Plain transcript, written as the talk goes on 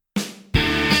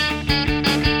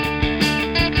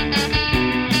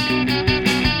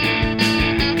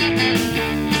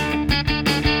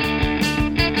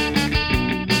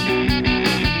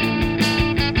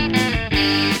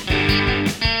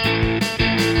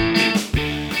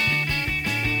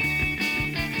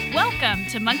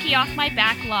to Monkey Off My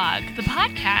Backlog, the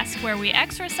podcast where we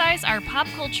exorcise our pop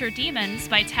culture demons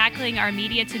by tackling our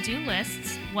media to-do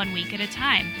lists 1 week at a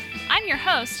time. I'm your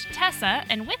host, Tessa,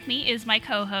 and with me is my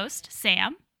co-host,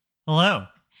 Sam. Hello.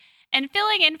 And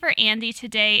filling in for Andy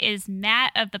today is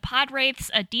Matt of the Podwraiths,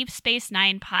 a Deep Space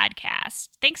Nine podcast.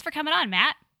 Thanks for coming on,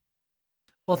 Matt.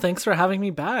 Well, thanks for having me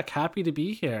back. Happy to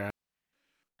be here.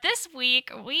 This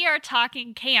week, we are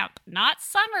talking camp, not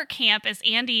summer camp, as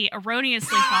Andy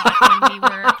erroneously thought when we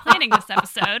were planning this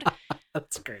episode.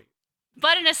 That's great.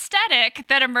 But an aesthetic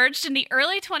that emerged in the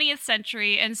early 20th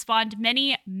century and spawned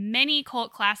many, many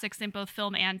cult classics in both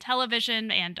film and television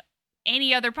and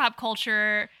any other pop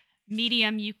culture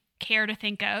medium you care to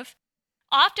think of.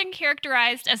 Often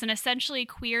characterized as an essentially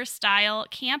queer style,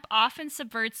 camp often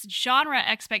subverts genre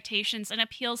expectations and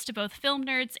appeals to both film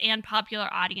nerds and popular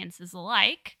audiences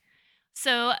alike.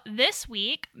 So this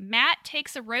week, Matt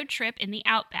takes a road trip in the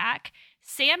Outback,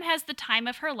 Sam has the time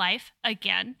of her life,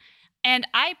 again, and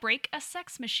I break a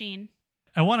sex machine.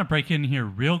 I want to break in here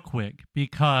real quick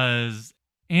because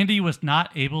Andy was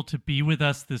not able to be with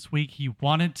us this week. He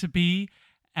wanted to be,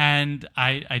 and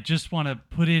I just want to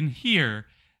put in here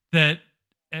that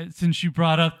since you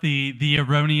brought up the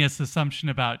erroneous assumption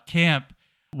about camp,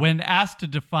 when asked to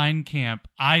define camp,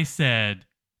 I said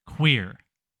queer.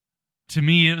 To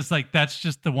me, it was like, that's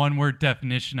just the one-word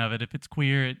definition of it. If it's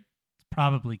queer, it's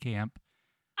probably camp.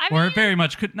 Or it very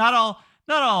much could. Not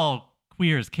all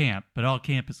queer is camp, but all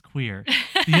camp is queer.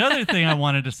 The other thing I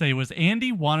wanted to say was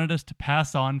Andy wanted us to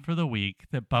pass on for the week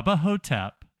that Bubba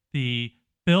Hotep, the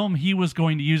film he was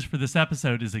going to use for this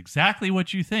episode, is exactly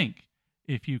what you think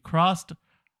if you crossed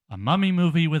a mummy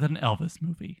movie with an Elvis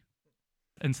movie.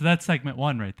 And so that's segment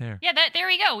one right there. Yeah, there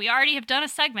we go. We already have done a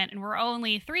segment, and we're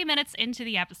only 3 minutes into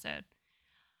the episode.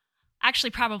 Actually,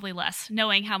 probably less,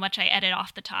 knowing how much I edit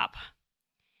off the top.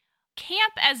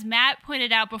 Camp, as Matt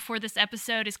pointed out before this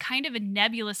episode, is kind of a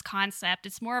nebulous concept.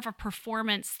 It's more of a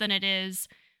performance than it is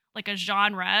like a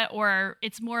genre, or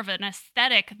it's more of an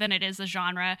aesthetic than it is a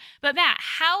genre. But Matt,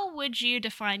 how would you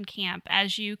define camp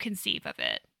as you conceive of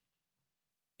it?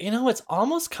 You know, it's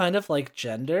almost kind of like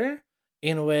gender,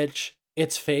 in which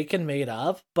it's fake and made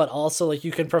up, but also like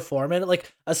you can perform it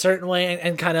like a certain way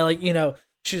and kind of like, you know,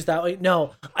 choose that way.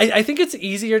 No, I think it's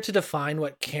easier to define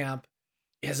what camp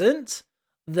isn't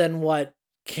than what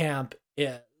camp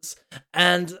is.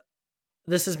 And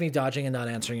this is me dodging and not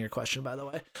answering your question, by the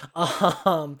way.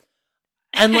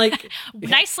 And like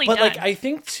nicely but done. Like I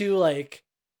think too, like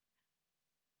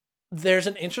there's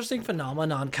an interesting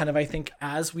phenomenon kind of, I think,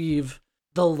 as we've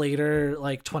the later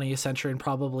like 20th century and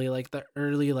probably like the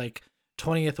early like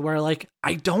 20th, where like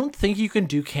I don't think you can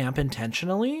do camp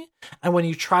intentionally, and when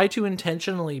you try to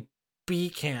intentionally be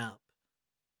camp,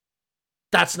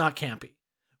 that's not campy,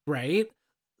 right?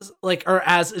 Like, or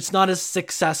as it's not as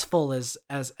successful as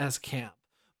camp.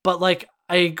 But like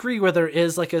I agree where there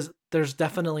is like there's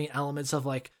definitely elements of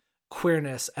like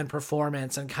queerness and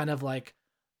performance and kind of like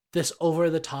this over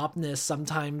the topness,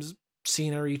 sometimes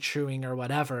scenery chewing or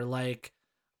whatever. Like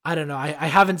I don't know. I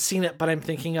haven't seen it, but I'm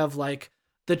thinking of like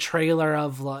the trailer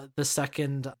of the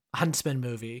second Huntsman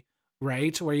movie,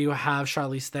 right? Where you have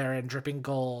Charlize Theron dripping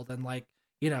gold and like,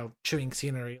 you know, chewing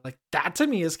scenery. Like that to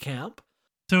me is camp.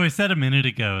 So I said a minute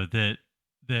ago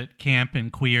that camp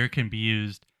and queer can be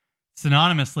used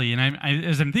synonymously. And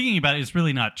as I'm thinking about it, it's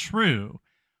really not true.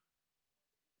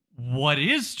 What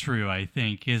is true, I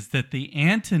think, is that the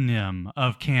antonym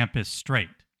of camp is straight.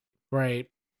 Right.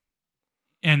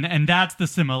 And that's the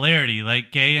similarity.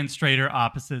 Like gay and straight are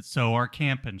opposites, so are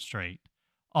camp and straight.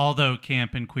 Although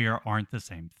camp and queer aren't the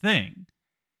same thing.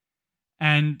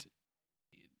 And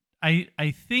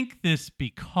I think this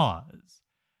because,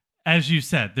 as you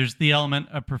said, there's the element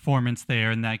of performance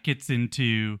there, and that gets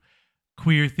into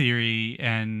queer theory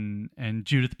and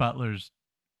Judith Butler's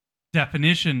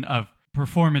definition of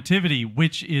performativity,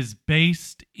 which is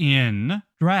based in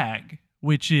drag,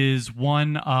 which is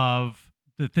one of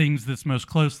the things that's most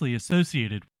closely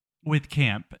associated with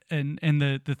camp. And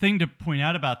the thing to point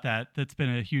out about that's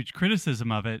been a huge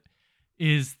criticism of it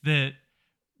is that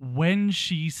when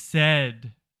she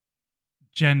said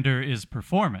gender is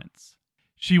performance,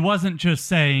 she wasn't just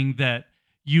saying that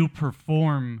you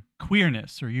perform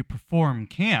queerness or you perform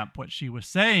camp. What she was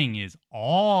saying is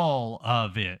all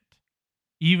of it.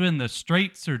 Even the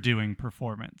straights are doing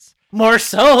performance. More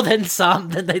so than some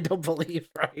that they don't believe,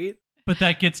 right? But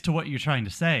that gets to what you're trying to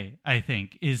say, I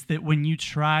think, is that when you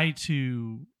try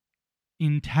to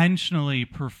intentionally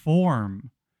perform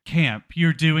camp,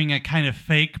 you're doing a kind of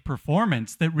fake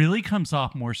performance that really comes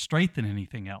off more straight than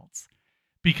anything else.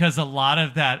 Because a lot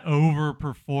of that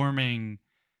overperforming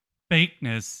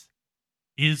fakeness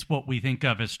is what we think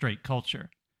of as straight culture.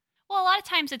 Well, a lot of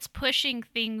times it's pushing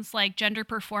things like gender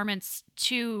performance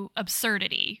to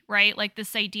absurdity, right? Like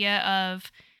this idea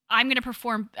of I'm going to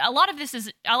perform. A lot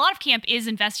of camp is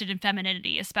invested in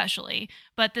femininity, especially,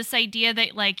 but this idea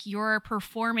that like you're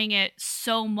performing it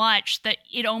so much that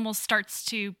it almost starts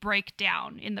to break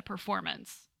down in the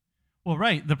performance. Well,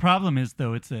 right. The problem is,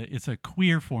 though, it's a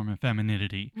queer form of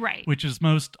femininity, right? Which is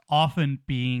most often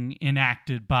being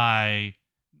enacted by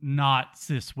not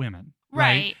cis women.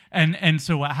 Right. And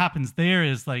so what happens there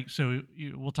is like,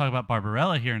 we'll talk about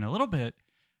Barbarella here in a little bit,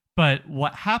 but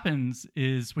what happens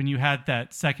is when you had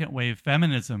that second wave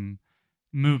feminism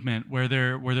movement where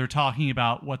they're talking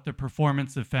about what the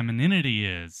performance of femininity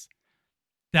is,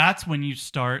 that's when you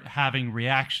start having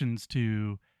reactions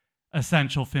to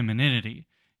essential femininity,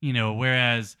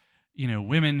 whereas,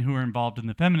 women who are involved in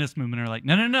the feminist movement are like,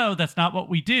 no, that's not what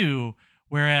we do.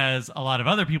 Whereas a lot of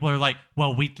other people are like,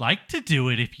 well, we'd like to do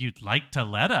it if you'd like to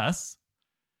let us.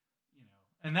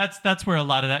 And that's where a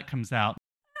lot of that comes out.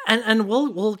 And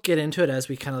we'll get into it as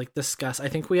we kind of like discuss. I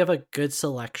think we have a good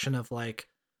selection of like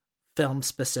films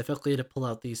specifically to pull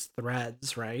out these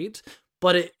threads, right?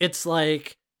 But it's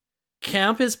like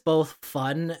camp is both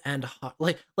fun and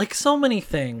like so many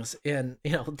things in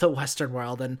the Western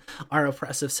world and our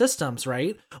oppressive systems,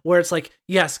 right? Where it's like,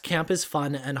 yes, camp is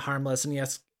fun and harmless, and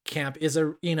yes, camp is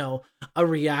a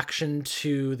reaction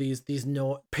to these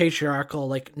patriarchal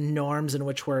like norms in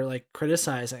which we're like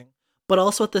criticizing, but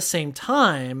also at the same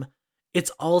time it's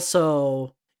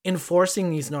also enforcing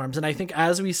these norms. And I think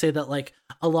as we say that like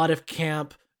a lot of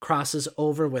camp crosses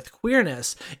over with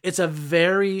queerness, it's a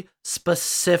very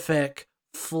specific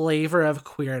flavor of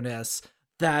queerness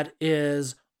that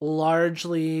is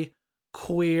largely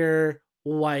queer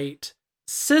white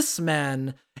cis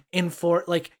men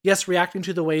reacting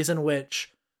to the ways in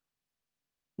which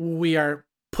we are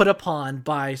put upon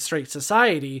by straight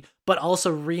society, but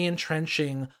also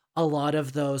re-entrenching a lot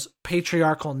of those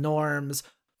patriarchal norms,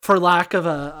 for lack of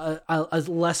a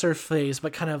lesser phrase,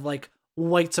 but kind of like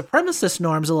white supremacist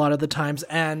norms a lot of the times,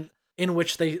 and in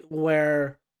which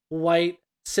where white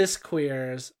cis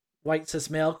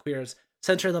male queers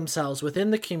center themselves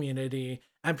within the community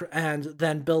and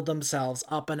then build themselves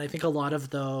up. And I think a lot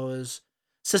of those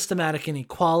systematic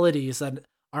inequalities that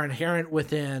are inherent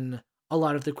within a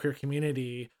lot of the queer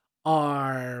community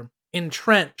are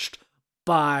entrenched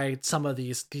by some of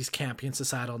these campy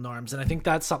societal norms. And I think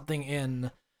that's something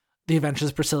in The Adventures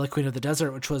of Priscilla, Queen of the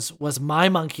Desert, which was my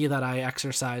monkey that I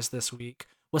exercised this week,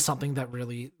 was something that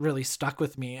really, really stuck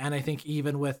with me. And I think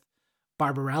even with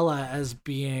Barbarella as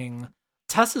being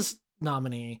Tessa's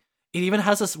nominee, it even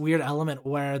has this weird element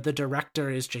where the director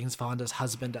is Jane Fonda's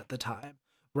husband at the time,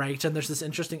 right? And there's this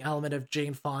interesting element of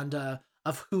Jane Fonda,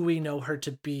 of who we know her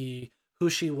to be, who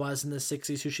she was in the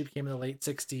 60s, who she became in the late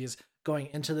 60s, going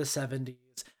into the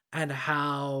 70s, and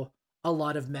how a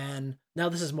lot of men, now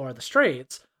this is more of the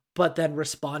straights, but then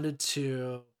responded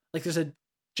to, like, there's a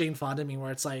Jane Fonda meme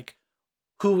where it's like,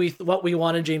 what we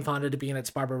wanted Jane Fonda to be, and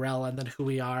it's Barbarella, and then who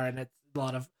we are, and it's a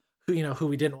lot of who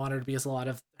we didn't want her to be is a lot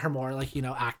of her more like,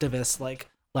 activist, like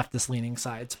leftist leaning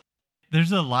sides.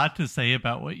 There's a lot to say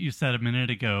about what you said a minute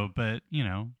ago, but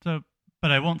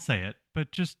but I won't say it,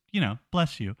 but just,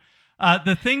 bless you.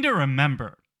 The thing to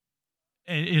remember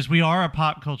is we are a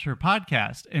pop culture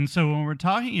podcast. And so when we're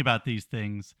talking about these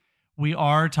things, we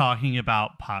are talking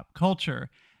about pop culture.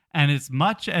 And as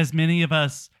much as many of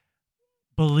us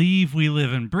believe we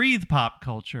live and breathe pop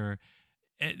culture,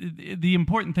 the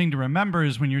important thing to remember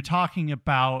is when you're talking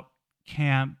about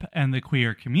camp and the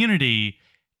queer community,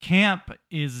 camp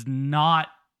is not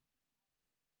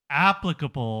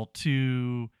applicable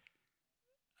to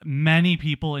many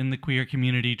people in the queer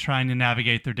community trying to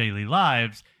navigate their daily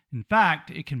lives. In fact,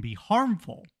 it can be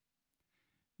harmful.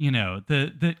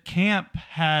 The camp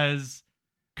has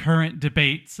current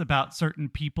debates about certain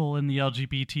people in the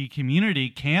LGBT community.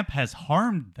 Camp has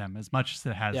harmed them as much as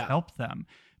it has helped them,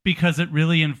 because it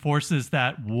really enforces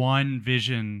that one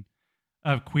vision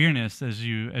of queerness, as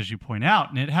you point out,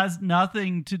 and it has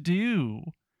nothing to do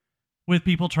with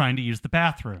people trying to use the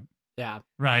bathroom. Yeah.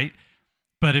 Right?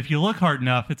 But if you look hard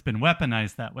enough, it's been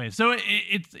weaponized that way. So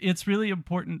it's really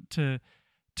important to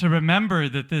remember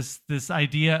that this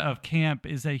idea of camp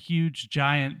is a huge,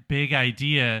 giant, big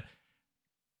idea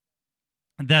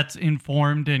that's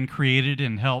informed and created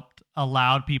and helped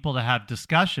allowed people to have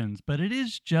discussions, but it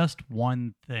is just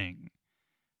one thing,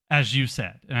 as you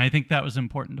said. And I think that was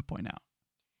important to point out.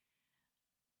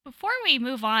 Before we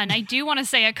move on, I do want to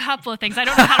say a couple of things. I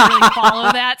don't know how to really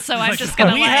follow that, so I'm just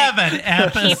going to we have an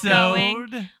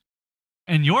episode.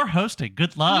 And you're hosting.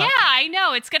 Good luck. Yeah, I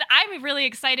know. It's good. I'm really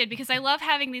excited because I love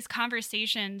having these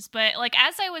conversations. But like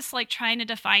as I was like trying to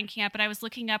define camp, and I was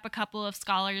looking up a couple of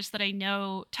scholars that I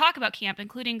know talk about camp,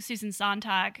 including Susan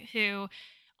Sontag, who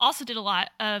also did a lot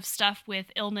of stuff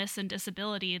with illness and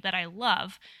disability that I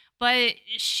love. But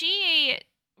she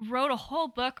wrote a whole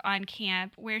book on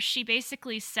camp where she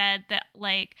basically said that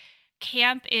like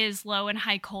camp is low and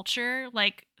high culture,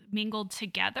 like mingled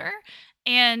together.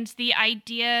 And the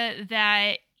idea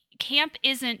that camp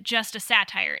isn't just a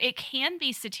satire. It can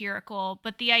be satirical,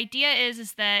 but the idea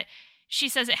is that she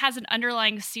says it has an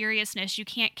underlying seriousness. You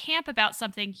can't camp about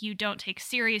something you don't take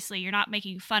seriously. You're not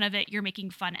making fun of it, you're making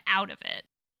fun out of it.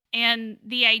 And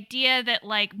the idea that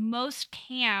like most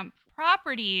camp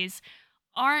properties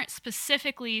aren't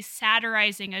specifically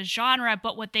satirizing a genre,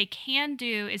 but what they can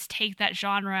do is take that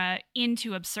genre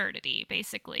into absurdity,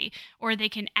 basically, or they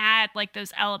can add like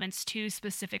those elements to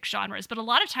specific genres. But a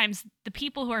lot of times the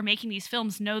people who are making these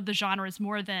films know the genres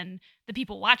more than the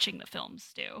people watching the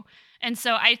films do. And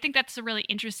so I think that's a really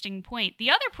interesting point.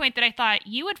 The other point that I thought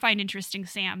you would find interesting,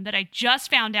 Sam, that I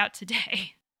just found out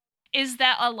today, is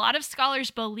that a lot of scholars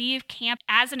believe camp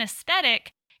as an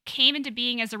aesthetic came into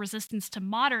being as a resistance to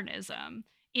modernism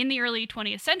in the early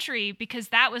 20th century because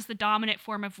that was the dominant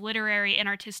form of literary and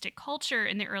artistic culture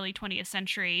in the early 20th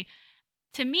century.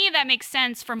 To me, that makes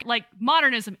sense from like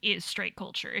modernism is straight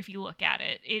culture. If you look at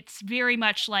it, it's very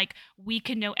much like we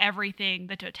can know everything,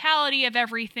 the totality of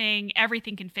everything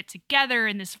can fit together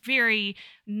in this very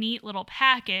neat little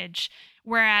package.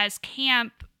 Whereas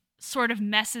camp sort of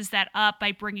messes that up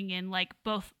by bringing in like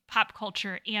both pop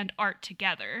culture and art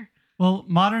together. Well,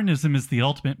 modernism is the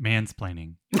ultimate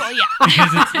mansplaining. Well, yeah. Because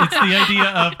it's the idea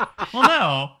of,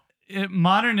 well, no,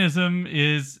 modernism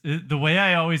is, the way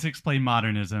I always explain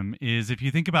modernism is if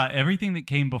you think about everything that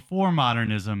came before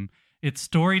modernism, it's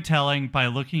storytelling by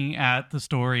looking at the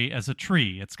story as a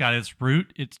tree. It's got its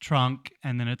root, its trunk,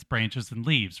 and then its branches and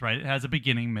leaves, right? It has a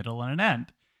beginning, middle, and an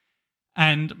end.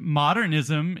 And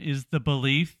modernism is the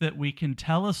belief that we can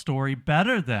tell a story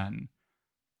better than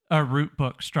a root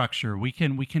book structure. We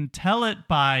can tell it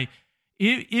by,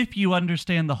 if you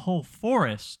understand the whole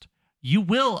forest, you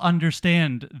will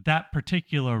understand that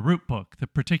particular root book, the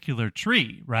particular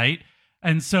tree, right?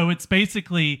 And so it's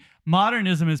basically,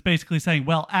 modernism is basically saying,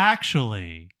 well,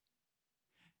 actually,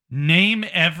 name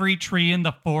every tree in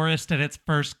the forest and its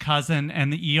first cousin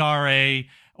and the ERA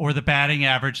or the batting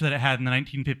average that it had in the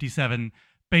 1957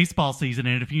 baseball season.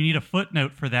 And if you need a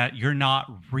footnote for that, you're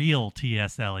not real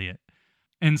T.S. Eliot.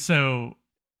 And so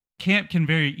camp can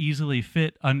very easily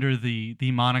fit under the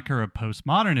moniker of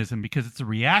postmodernism because it's a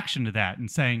reaction to that and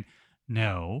saying,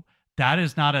 no, that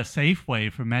is not a safe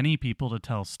way for many people to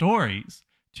tell stories.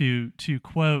 To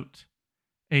quote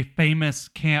a famous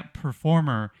camp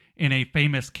performer in a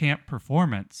famous camp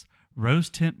performance, "Rose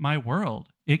tint my world.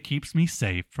 It keeps me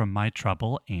safe from my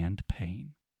trouble and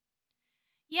pain."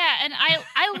 Yeah, and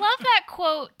I love that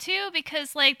quote too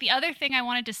because like the other thing I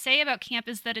wanted to say about camp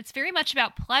is that it's very much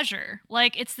about pleasure.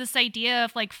 Like it's this idea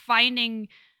of like finding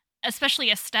especially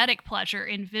aesthetic pleasure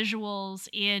in visuals,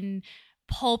 in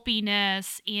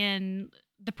pulpiness, in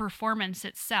the performance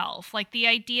itself. Like the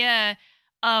idea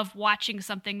of watching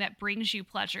something that brings you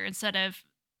pleasure instead of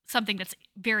something that's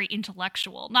very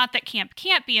intellectual. Not that camp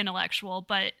can't be intellectual,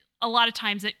 but a lot of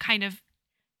times it kind of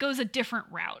goes a different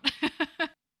route.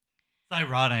 It's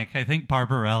ironic. I think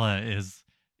Barbarella is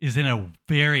in a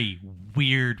very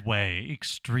weird way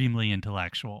extremely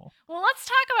intellectual. Well, let's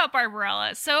talk about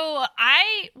Barbarella. So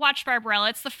I watched Barbarella.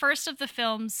 It's the first of the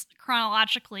films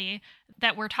chronologically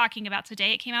that we're talking about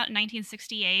today. It came out in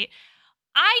 1968.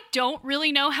 I don't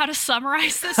really know how to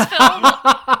summarize this film.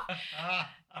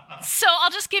 So I'll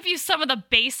just give you some of the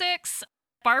basics.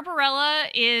 Barbarella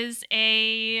is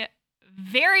a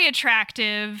very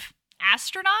attractive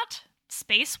astronaut,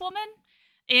 spacewoman,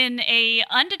 in a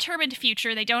undetermined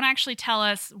future. They don't actually tell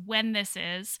us when this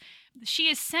is. She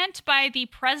is sent by the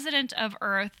president of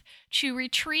Earth to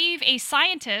retrieve a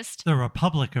scientist. The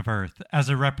Republic of Earth as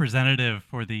a representative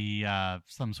for the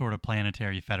some sort of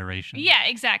planetary federation. Yeah,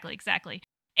 exactly.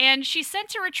 And she's sent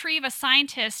to retrieve a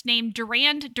scientist named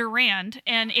Durand Durand.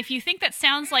 And if you think that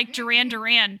sounds like Duran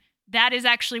Duran, that is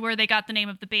actually where they got the name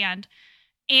of the band.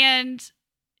 And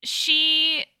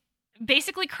she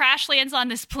basically crash lands on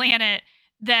this planet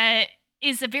that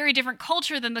is a very different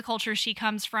culture than the culture she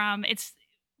comes from. It's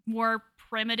more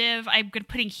primitive. I'm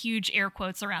putting huge air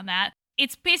quotes around that.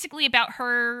 It's basically about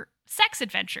her sex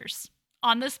adventures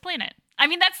on this planet. I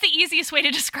mean, that's the easiest way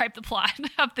to describe the plot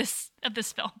of this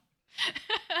film.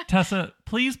 Tessa,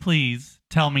 please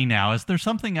tell me now, is there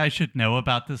something I should know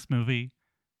about this movie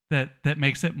that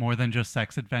makes it more than just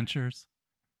sex adventures?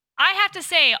 I have to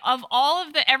say, of all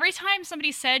of every time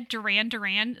somebody said Duran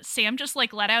Duran, Sam just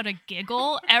like let out a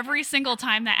giggle every single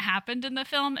time that happened in the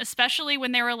film, especially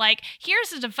when they were like,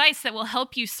 here's a device that will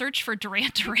help you search for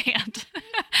Duran Duran.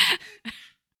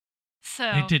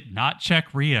 So They did not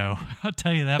check Rio. I'll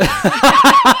tell you that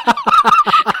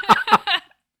much.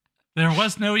 There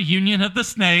was no Union of the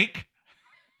Snake.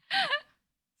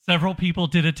 Several people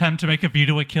did attempt to make a View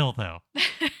to a Kill, though.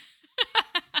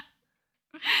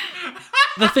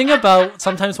 The thing about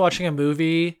sometimes watching a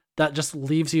movie that just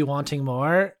leaves you wanting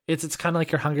more, it's kind of like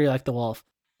you're hungry like the wolf.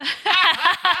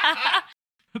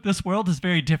 This world is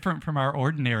very different from our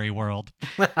ordinary world.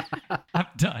 I'm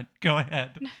done. Go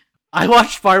ahead. I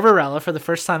watched Barbarella for the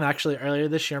first time actually earlier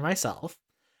this year myself.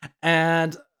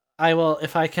 And I will,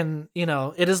 if I can,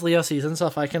 it is Leo season, so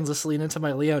if I can just lean into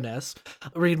my Leo-ness,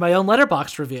 read my own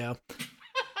Letterboxd review.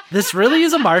 This really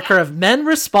is a marker of men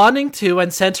responding to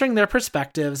and centering their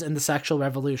perspectives in the sexual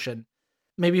revolution.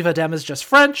 Maybe Vadem is just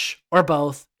French, or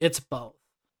both. It's both.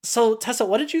 So, Tessa,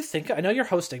 what did you think? I know you're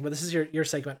hosting, but this is your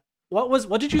segment.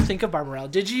 What did you think of Barbarella?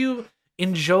 Did you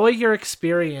enjoy your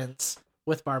experience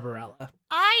with Barbarella?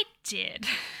 I did.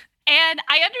 And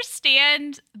I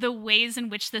understand the ways in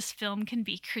which this film can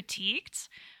be critiqued.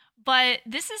 But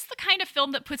this is the kind of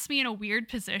film that puts me in a weird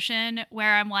position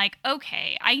where I'm like,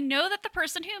 okay, I know that the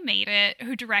person who made it,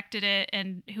 who directed it,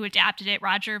 and who adapted it,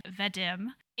 Roger Vadim,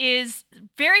 is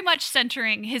very much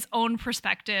centering his own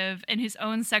perspective and his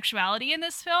own sexuality in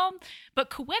this film.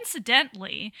 But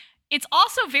coincidentally, it's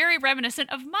also very reminiscent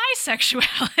of my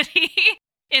sexuality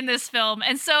in this film.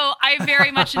 And so I very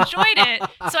much enjoyed it.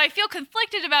 So I feel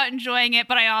conflicted about enjoying it,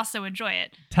 but I also enjoy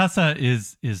it. Tessa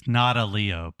is not a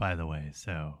Leo, by the way,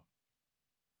 so...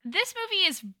 This movie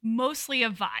is mostly a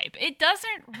vibe. It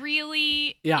doesn't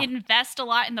really invest a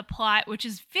lot in the plot, which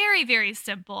is very, very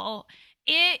simple.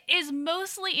 It is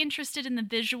mostly interested in the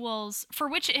visuals, for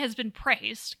which it has been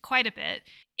praised quite a bit.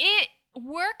 It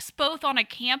works both on a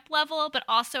camp level, but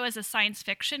also as a science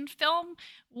fiction film,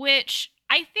 which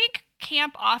I think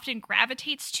camp often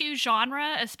gravitates to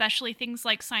genre, especially things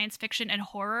like science fiction and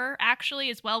horror, actually,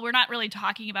 as well. We're not really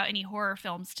talking about any horror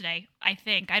films today, I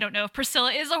think. I don't know if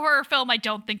Priscilla is a horror film. I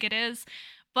don't think it is.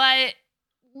 But,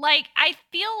 I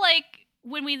feel like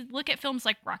when we look at films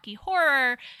like Rocky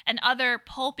Horror and other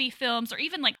pulpy films, or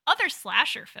even, other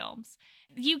slasher films,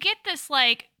 you get this,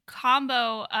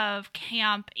 combo of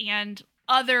camp and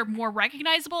other more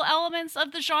recognizable elements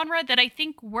of the genre that I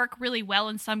think work really well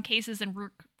in some cases and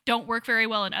don't work very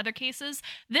well in other cases.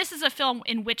 This is a film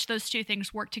in which those two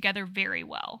things work together very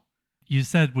well. You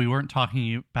said we weren't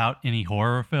talking about any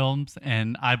horror films,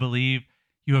 and I believe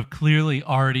you have clearly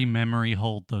already memory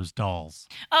holed those dolls.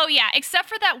 Oh, yeah, except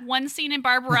for that one scene in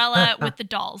Barbarella with the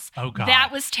dolls. Oh, God.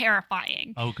 That was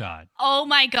terrifying. Oh, God. Oh,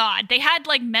 my God. They had,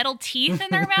 metal teeth in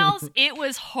their mouths. It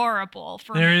was horrible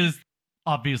for me. There is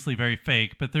obviously very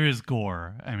fake, but there is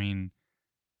gore. I mean...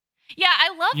 Yeah, I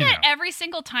love that every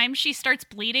single time she starts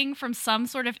bleeding from some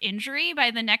sort of injury,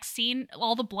 by the next scene,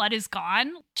 all the blood is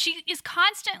gone. She is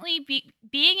constantly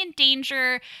being in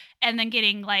danger and then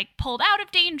getting, pulled out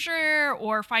of danger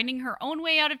or finding her own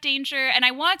way out of danger. And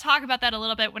I want to talk about that a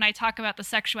little bit when I talk about the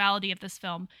sexuality of this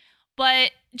film.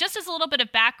 But just as a little bit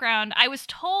of background, I was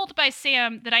told by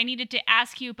Sam that I needed to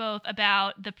ask you both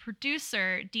about the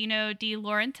producer, Dino De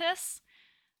Laurentiis.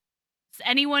 Does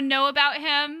anyone know about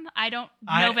him? I don't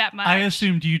know that much. I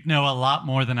assumed you'd know a lot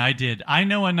more than I did. I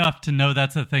know enough to know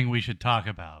that's a thing we should talk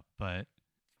about, but...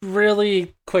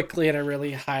 Really quickly at a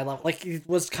really high level. It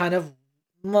was kind of,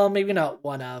 well, maybe not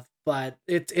one of, but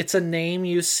it's a name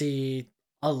you see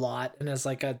a lot and is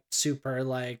a super,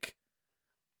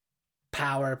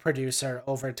 power producer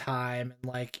over time.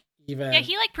 And, even... Yeah,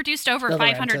 he, produced over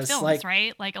 500 films,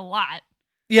 right? A lot.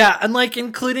 Yeah, and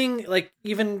including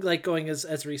even going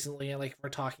as recently, and we're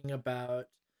talking about,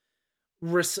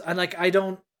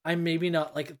 and I'm maybe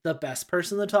not the best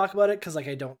person to talk about it because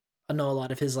I don't know a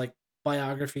lot of his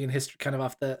biography and history kind of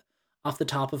off the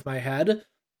top of my head,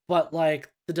 but the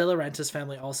De Laurentiis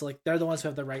family also they're the ones who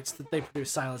have the rights that they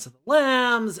produce Silence of the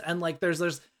Lambs, and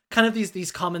there's kind of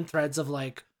these common threads of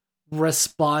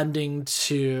responding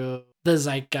to the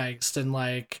zeitgeist and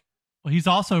Well, he's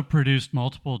also produced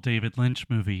multiple David Lynch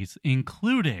movies,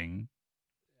 including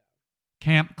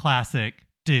camp classic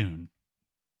Dune.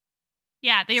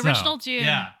 Yeah, the original Dune.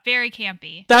 Yeah. Very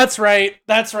campy. That's right.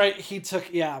 He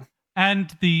took,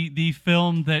 And the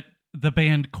film that the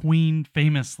band Queen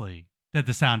famously did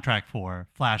the soundtrack for,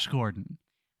 Flash Gordon.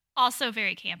 Also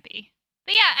very campy.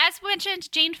 But yeah, as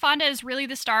mentioned, Jane Fonda is really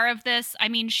the star of this. I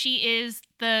mean, she is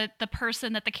the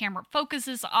person that the camera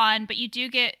focuses on, but you do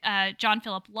get John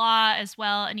Philip Law as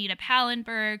well, Anita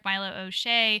Pallenberg, Milo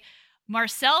O'Shea,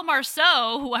 Marcel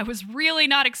Marceau, who I was really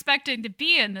not expecting to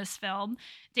be in this film,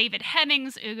 David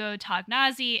Hemmings, Ugo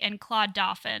Tognazzi, and Claude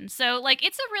Dauphin. So, like,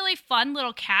 it's a really fun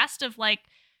little cast of, like,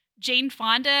 Jane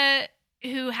Fonda,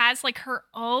 who has, like, her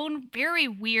own very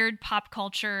weird pop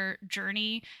culture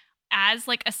journey as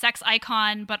like a sex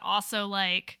icon, but also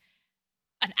like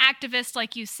an activist,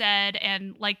 like you said,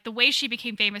 and like the way she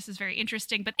became famous is very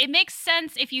interesting. But it makes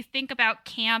sense if you think about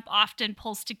camp often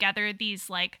pulls together these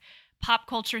like pop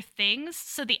culture things.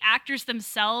 So the actors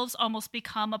themselves almost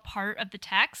become a part of the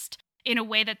text in a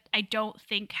way that I don't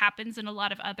think happens in a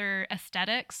lot of other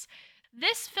aesthetics.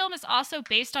 This film is also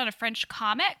based on a French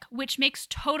comic, which makes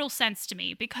total sense to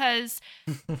me because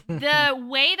the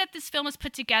way that this film is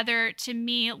put together to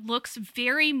me looks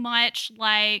very much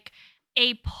like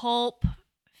a pulp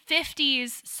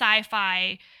 50s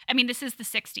sci-fi. I mean, this is the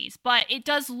 60s, but it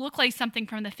does look like something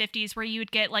from the 50s where you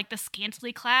would get like the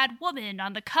scantily clad woman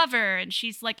on the cover and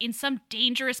she's like in some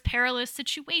dangerous, perilous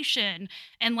situation.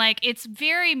 And like, it's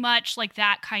very much like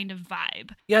that kind of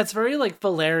vibe. Yeah, it's very like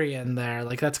Valerian there.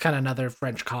 Like that's kind of another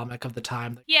French comic of the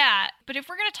time. Yeah, but if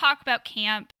we're going to talk about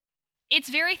camp, it's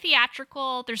very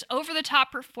theatrical. There's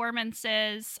over-the-top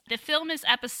performances. The film is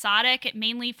episodic. It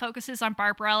mainly focuses on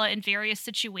Barbarella in various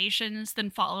situations than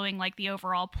following like the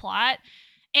overall plot.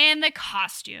 And the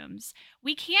costumes.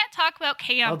 We can't talk about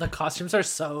camp. Oh, the costumes are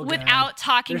so good. Without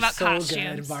talking They're about so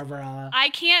costumes. Good, Barbarella. I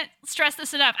can't stress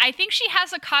this enough. I think she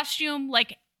has a costume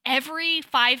like every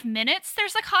 5 minutes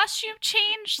there's a costume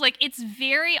change. Like it's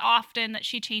very often that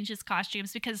she changes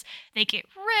costumes because they get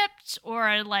ripped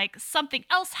or like something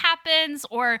else happens,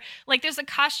 or like there's a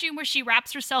costume where she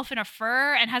wraps herself in a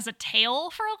fur and has a tail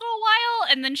for a little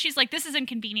while and then she's like, this is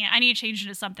inconvenient, I need to change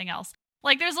into something else.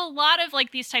 Like there's a lot of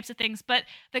like these types of things, but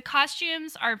the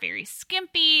costumes are very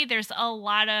skimpy. There's a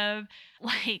lot of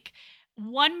like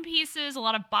one pieces, a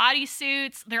lot of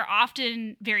bodysuits. They're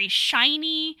often very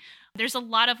shiny. There's a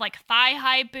lot of like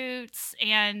thigh-high boots,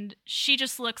 and she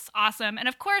just looks awesome. And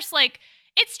of course, like,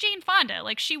 it's Jane Fonda.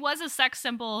 Like, she was a sex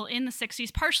symbol in the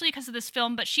 60s, partially because of this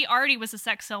film, but she already was a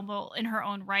sex symbol in her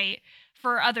own right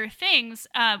for other things.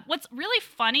 What's really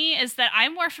funny is that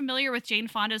I'm more familiar with Jane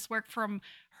Fonda's work from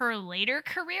her later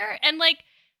career. And, like,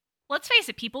 let's face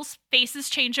it, people's faces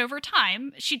change over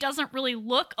time. She doesn't really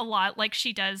look a lot like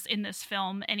she does in this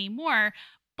film anymore,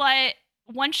 but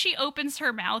once she opens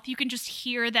her mouth, you can just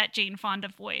hear that Jane Fonda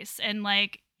voice. And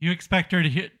like, you expect her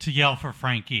to yell for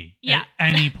Frankie yeah.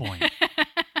 at any point.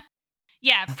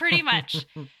 Yeah, pretty much.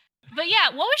 But yeah,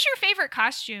 what was your favorite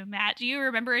costume, Matt? Do you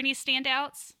remember any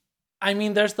standouts? I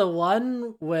mean, there's the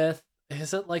one with,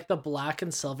 is it like the black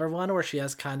and silver one where she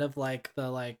has kind of like the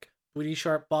like booty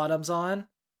short bottoms on?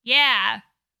 Yeah.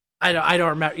 I don't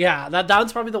remember. Yeah, that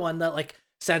one's probably the one that like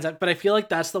stands out. But I feel like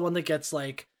that's the one that gets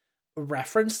like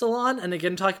referenced a lot. And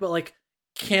again, talking about like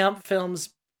camp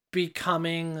films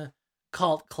becoming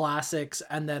cult classics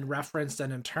and then referenced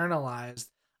and internalized.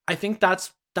 I think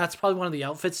that's probably one of the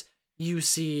outfits you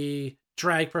see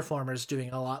drag performers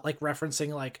doing a lot, like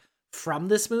referencing like from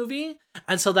this movie.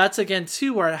 And so that's again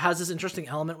too where it has this interesting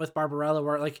element with Barbarella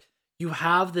where like you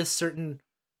have this certain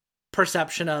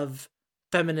perception of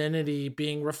femininity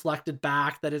being reflected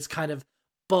back that is kind of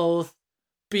both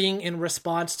being in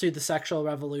response to the sexual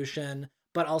revolution,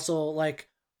 but also like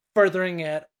furthering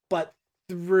it, but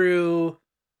through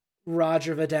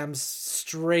Roger Vadem's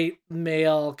straight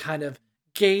male kind of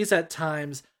gaze at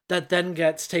times that then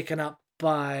gets taken up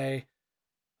by,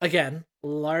 again,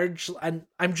 large, and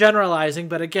I'm generalizing,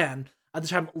 but again, at the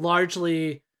time,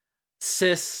 largely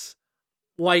cis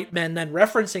white men then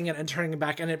referencing it and turning it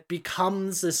back, and it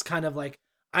becomes this kind of like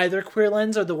either queer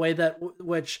lens or the way that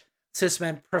which cis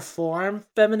men perform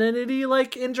femininity,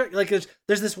 like in like there's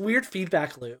this weird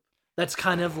feedback loop that's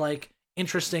kind of like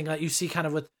interesting that you see kind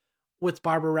of with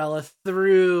Barbarella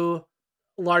through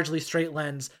largely straight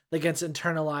lens that gets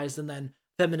internalized, and then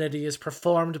femininity is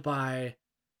performed by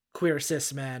queer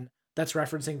cis men that's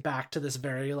referencing back to this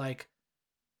very like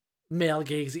male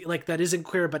gaze, like that isn't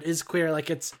queer but is queer. Like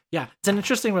it's an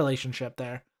interesting relationship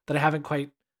there that I haven't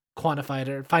quite quantified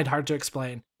or find hard to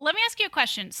explain. Let me ask you a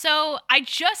question. So I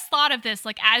just thought of this,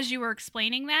 like, as you were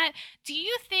explaining that. Do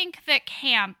you think that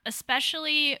camp,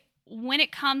 especially when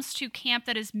it comes to camp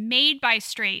that is made by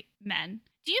straight men,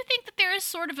 do you think that there is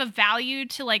sort of a value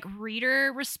to like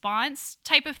reader response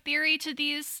type of theory to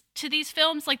these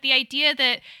films? Like the idea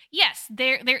that yes,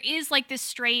 there is like this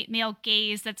straight male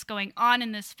gaze that's going on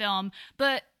in this film,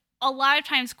 but a lot of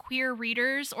times queer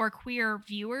readers or queer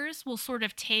viewers will sort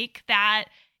of take that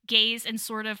gaze and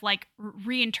sort of like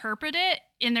reinterpret it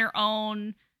in their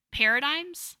own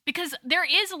paradigms, because there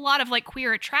is a lot of like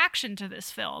queer attraction to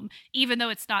this film, even though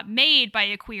it's not made by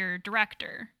a queer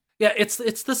director. Yeah, it's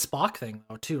the Spock thing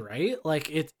though too, right? Like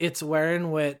it's where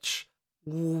in which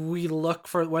we look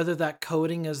for whether that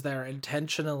coding is there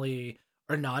intentionally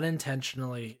or not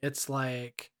intentionally. It's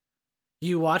like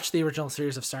you watch the original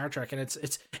series of Star Trek, and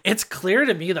it's clear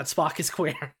to me that Spock is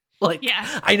queer. Like,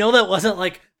 yeah. I know that wasn't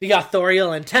like the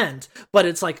authorial intent, but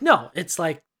it's like, no, it's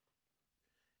like,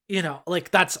 you know, like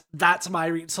that's my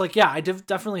read. So like, yeah, I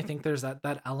definitely think there's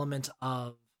that element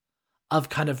of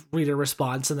kind of reader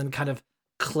response, and then kind of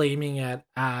claiming it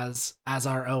as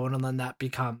our own, and then that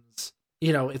becomes,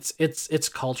 you know, it's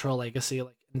cultural legacy,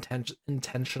 like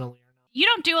intentionally. You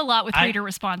don't do a lot with reader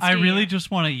response. I really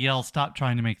just want to yell, "Stop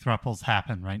trying to make thruples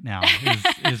happen right now."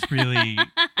 Is really.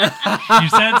 You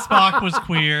said Spock was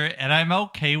queer, and I'm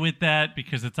okay with that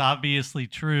because it's obviously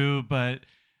true. But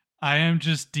I am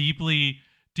just deeply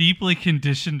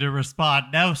conditioned to respond.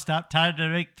 No, stop trying to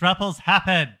make thruples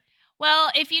happen.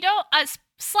 Well, if you don't,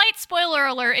 slight spoiler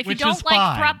alert: if you don't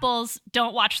like thruples,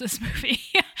 don't watch this movie.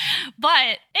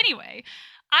 But anyway.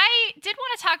 I did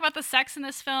want to talk about the sex in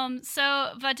this film. So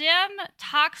Vadim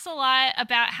talks a lot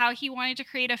about how he wanted to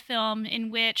create a film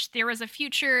in which there was a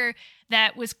future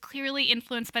that was clearly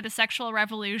influenced by the sexual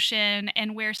revolution,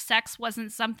 and where sex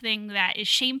wasn't something that is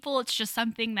shameful. It's just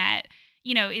something that,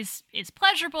 you know, is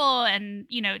pleasurable, and,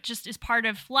 you know, just is part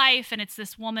of life. And it's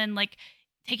this woman like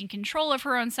taking control of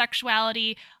her own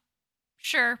sexuality.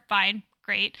 Sure, fine,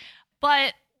 great.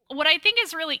 But what I think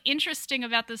is really interesting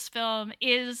about this film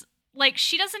is, like,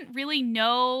 she doesn't really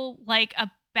know, like,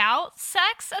 about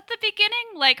sex at the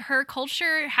beginning. Like, her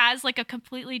culture has, like, a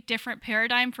completely different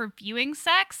paradigm for viewing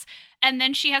sex. And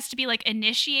then she has to be, like,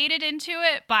 initiated into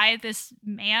it by this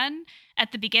man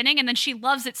at the beginning. And then she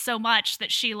loves it so much that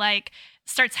she, like,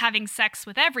 starts having sex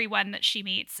with everyone that she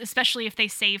meets, especially if they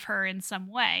save her in some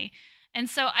way. And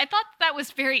so I thought that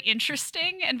was very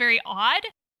interesting and very odd.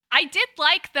 I did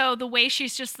like, though, the way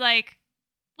she's just like,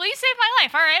 well, you saved my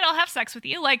life. All right, I'll have sex with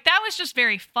you. Like, that was just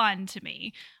very fun to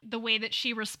me, the way that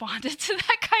she responded to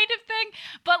that kind of thing.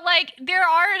 But, like, there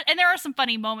are some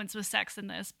funny moments with sex in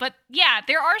this. But, yeah,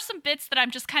 there are some bits that I'm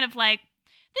just kind of like,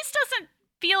 this doesn't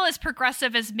feel as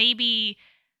progressive as maybe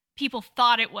people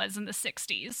thought it was in the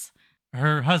 60s.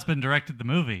 Her husband directed the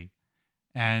movie.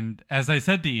 And as I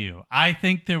said to you, I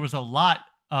think there was a lot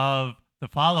of the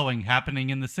following happening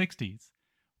in the 60s.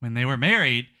 When they were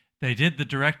married, they did the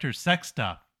director's sex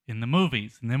stuff in the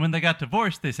movies. And then when they got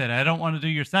divorced, they said, I don't want to do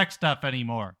your sex stuff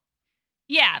anymore.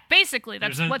 Yeah, basically,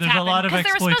 that's what's happened. There's a lot of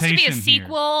exploitation. Because there was supposed to be a here.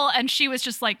 sequel, and she was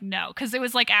just like, no, because it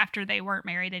was like after they weren't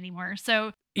married anymore.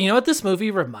 So, you know what this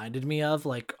movie reminded me of,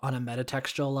 like, on a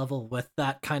metatextual level, with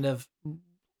that kind of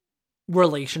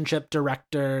relationship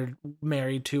director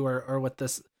married to, or with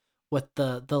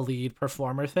the lead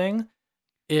performer thing,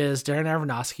 is Darren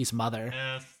Aronofsky's Mother.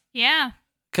 Yes. Yeah.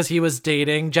 Because he was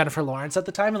dating Jennifer Lawrence at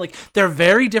the time, and like they're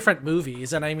very different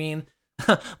movies. And I mean,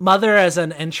 Mother as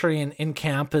an entry in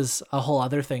camp is a whole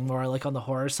other thing, more like on the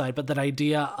horror side. But that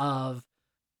idea of,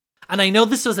 and I know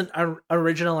this isn't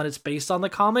original and it's based on the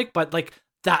comic, but like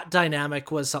that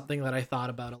dynamic was something that I thought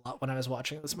about a lot when I was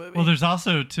watching this movie. Well, there's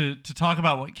also to talk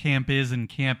about what camp is and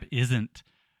camp isn't,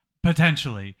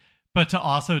 potentially, but to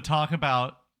also talk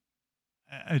about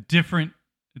a different,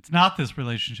 it's not this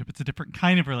relationship, it's a different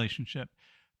kind of relationship.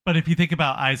 But if you think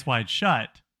about Eyes Wide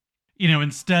Shut, you know,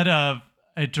 instead of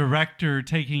a director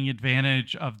taking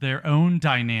advantage of their own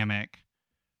dynamic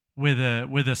with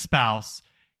a spouse,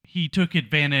 he took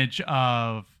advantage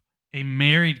of a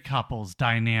married couple's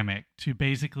dynamic to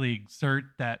basically exert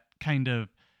that kind of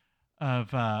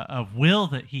will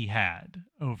that he had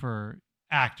over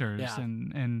actors. Yeah.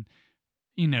 And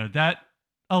you know, that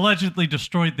allegedly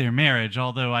destroyed their marriage,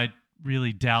 although I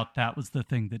really doubt that was the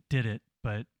thing that did it.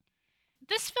 But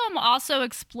this film also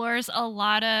explores a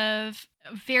lot of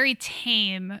very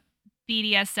tame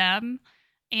BDSM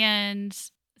and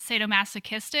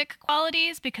sadomasochistic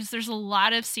qualities, because there's a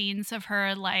lot of scenes of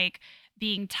her like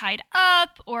being tied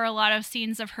up, or a lot of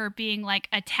scenes of her being like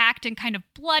attacked and kind of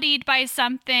bloodied by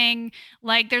something.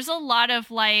 Like, there's a lot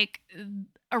of like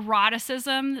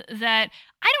eroticism that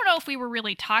I don't know if we were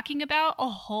really talking about a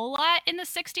whole lot in the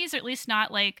 60s, or at least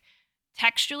not like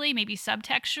textually, maybe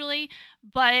subtextually.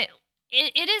 But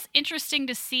it is interesting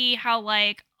to see how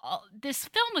like this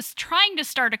film was trying to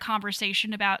start a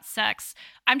conversation about sex.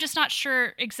 I'm just not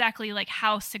sure exactly like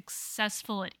how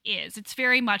successful it is. It's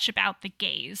very much about the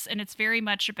gaze, and it's very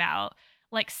much about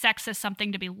like sex as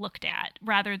something to be looked at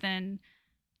rather than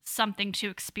something to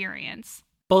experience.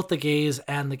 Both the gays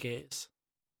and the gays.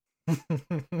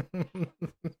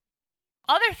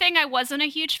 Other thing I wasn't a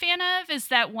huge fan of is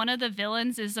that one of the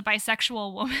villains is a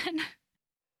bisexual woman,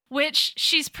 which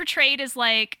she's portrayed as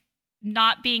like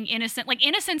not being innocent. Like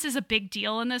innocence is a big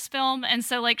deal in this film. And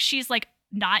so like she's like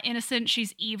not innocent,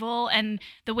 she's evil. And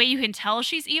the way you can tell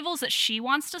she's evil is that she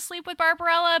wants to sleep with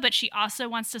Barbarella, but she also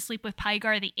wants to sleep with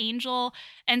Pygar the angel.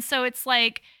 And so it's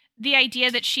like the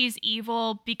idea that she's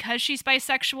evil because she's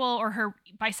bisexual, or her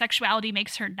bisexuality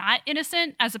makes her not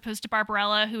innocent, as opposed to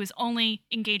Barbarella, who is only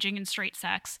engaging in straight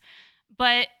sex.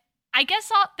 But I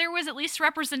guess there was at least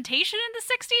representation in the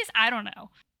 60s. I don't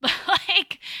know.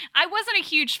 Like, I wasn't a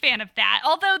huge fan of that.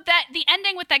 Although that the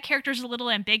ending with that character is a little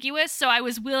ambiguous, so I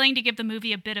was willing to give the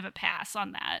movie a bit of a pass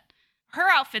on that. Her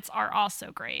outfits are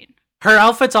also great. Her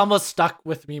outfit's almost stuck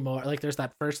with me more. Like, there's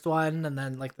that first one, and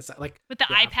then like the like with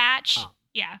the eye patch.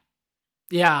 Yeah.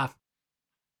 Yeah.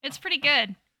 It's pretty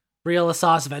good. Real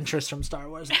Sauce Ventress from Star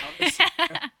Wars.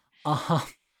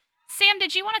 Sam,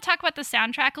 did you want to talk about the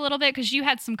soundtrack a little bit? Because you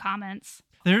had some comments.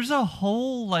 There's a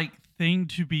whole like thing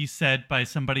to be said by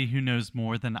somebody who knows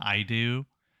more than I do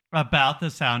about the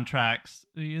soundtracks,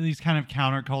 these kind of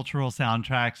countercultural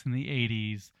soundtracks in the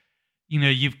 80s. You know,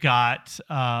 you've got,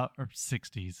 or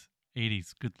 60s,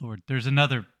 80s, good Lord. There's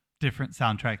another different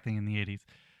soundtrack thing in the 80s.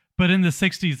 But in the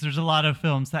 60s, there's a lot of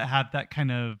films that have that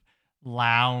kind of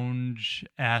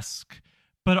lounge-esque,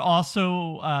 but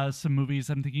also some movies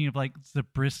I'm thinking of like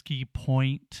Zabriskie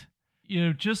Point. You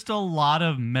know, just a lot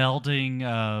of melding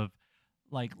of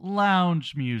like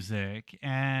lounge music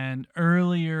and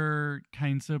earlier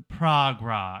kinds of prog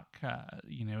rock,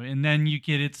 you know, and then you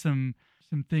get it some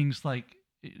things like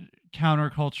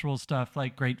countercultural stuff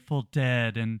like Grateful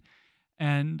Dead,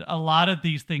 and a lot of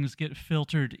these things get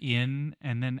filtered in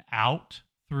and then out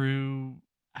through,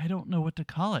 I don't know what to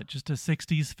call it, just a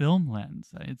 60s film lens.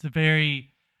 It's a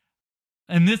very,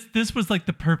 and this was like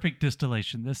the perfect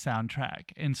distillation, this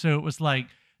soundtrack. And so it was like,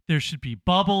 there should be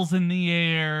bubbles in the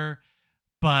air,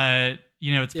 but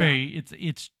you know, it's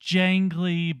it's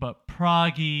jangly, but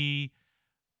proggy.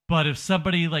 But if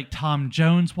somebody like Tom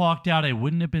Jones walked out, I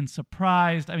wouldn't have been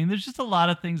surprised. I mean, there's just a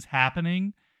lot of things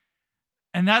happening.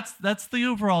 And that's the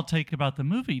overall take about the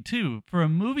movie, too. For a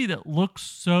movie that looks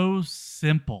so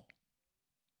simple,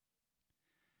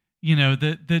 you know,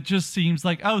 that just seems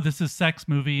like, oh, this is sex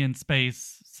movie in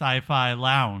space, sci-fi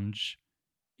lounge.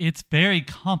 It's very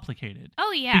complicated.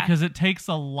 Oh, yeah. Because it takes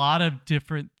a lot of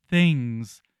different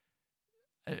things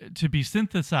to be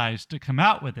synthesized to come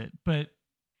out with it. But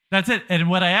that's it. And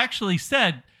what I actually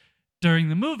said during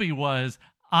the movie was,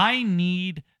 I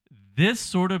need this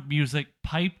sort of music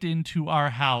piped into our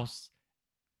house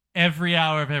every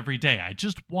hour of every day. I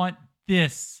just want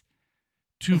this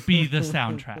to be the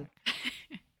soundtrack.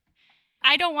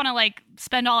 I don't want to like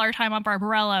spend all our time on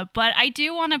Barbarella, but I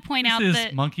do want to point out that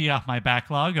this monkey off my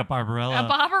backlog, a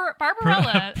Barbarella,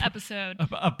 Barbarella episode,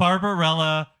 a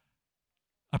Barbarella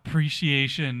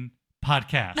appreciation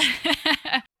podcast.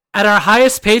 At our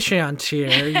highest Patreon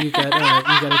tier, you get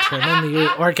to turn in the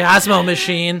Orgasmo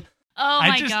machine. Oh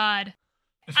my God.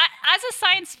 As a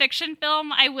science fiction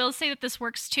film, I will say that this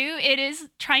works too. It is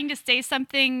trying to say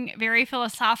something very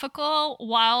philosophical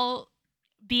while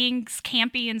being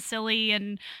campy and silly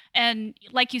and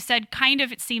like you said, kind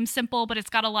of it seems simple, but it's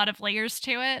got a lot of layers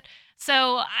to it.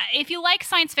 So if you like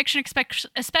science fiction,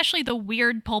 especially the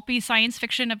weird pulpy science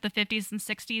fiction of the 50s and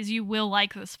 60s, you will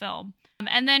like this film.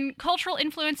 And then cultural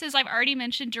influences, I've already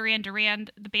mentioned Duran Duran,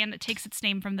 the band that takes its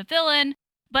name from the villain.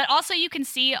 But also you can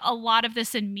see a lot of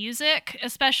this in music,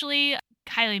 especially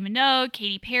Kylie Minogue,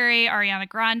 Katy Perry, Ariana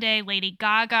Grande, Lady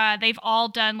Gaga. They've all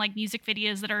done like music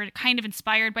videos that are kind of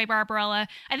inspired by Barbarella.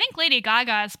 I think Lady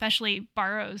Gaga especially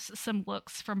borrows some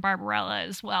looks from Barbarella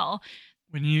as well.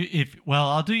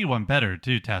 I'll do you one better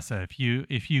too, Tessa.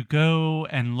 If you go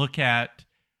and look at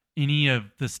any of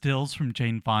the stills from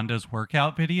Jane Fonda's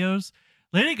workout videos,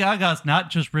 Lady Gaga's not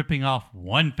just ripping off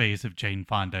one phase of Jane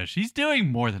Fonda. She's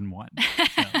doing more than one.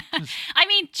 So I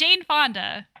mean, Jane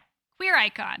Fonda, queer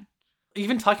icon.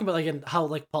 Even talking about like how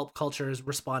like pulp culture is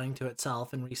responding to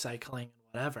itself and recycling and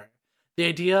whatever. The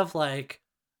idea of like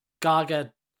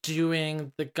Gaga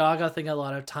doing the Gaga thing a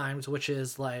lot of times, which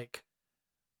is like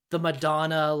the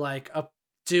Madonna like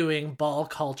doing ball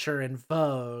culture in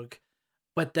Vogue,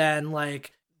 but then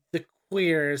like the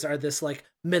queers are this like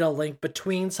middle link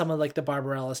between some of like the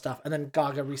Barbarella stuff and then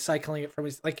Gaga recycling it from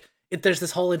like there's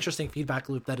this whole interesting feedback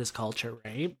loop that is culture,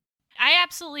 right? I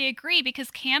absolutely agree, because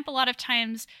camp a lot of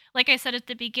times, like I said at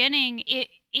the beginning,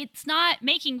 it's not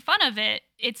making fun of it,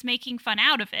 it's making fun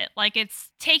out of it. Like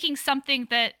it's taking something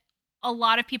that a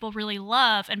lot of people really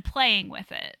love and playing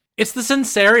with it. It's the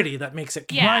sincerity that makes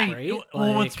it Yeah. camp, right?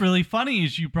 Well, what's really funny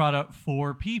is you brought up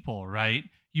 4 people, right?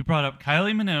 You brought up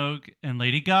Kylie Minogue and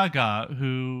Lady Gaga,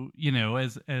 who, you know,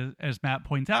 as Matt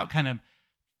points out, kind of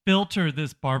filter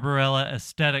this Barbarella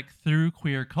aesthetic through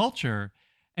queer culture,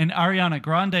 and Ariana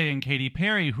Grande and Katy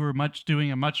Perry, who are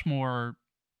doing a much more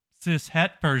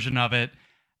cis-het version of it.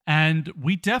 And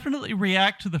we definitely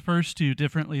react to the first 2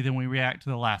 differently than we react to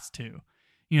the last 2.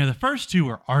 You know, the first 2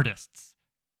 are artists.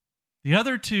 The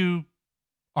other 2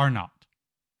 are not,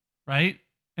 right?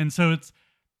 And so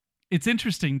it's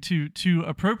interesting to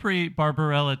appropriate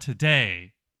Barbarella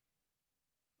today.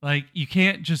 Like, you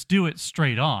can't just do it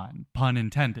straight on, pun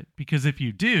intended, because if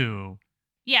you do,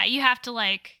 Yeah, you have to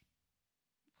like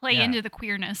play Yeah. into the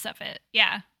queerness of it.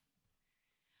 Yeah.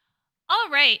 All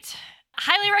right.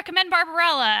 Highly recommend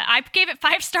Barbarella. I gave it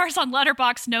 5 stars on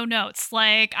Letterboxd, no notes.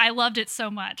 Like, I loved it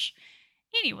so much.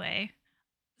 Anyway,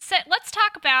 so let's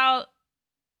talk about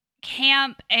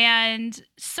camp and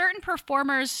certain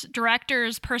performers,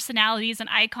 directors, personalities, and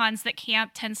icons that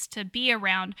camp tends to be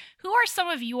around. Who are some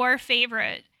of your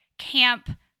favorite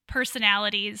camp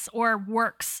personalities or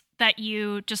works that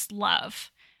you just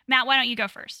love? Matt, why don't you go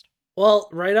first? Well,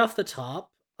 right off the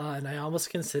top, and I almost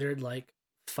considered like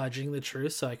fudging the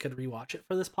truth so I could rewatch it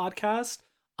for this podcast.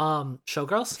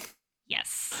 Showgirls.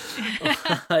 Yes.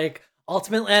 Like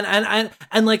ultimately,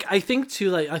 and like I think too,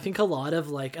 like I think a lot of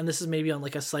like, and this is maybe on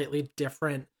like a slightly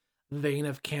different vein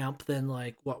of camp than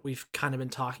like what we've kind of been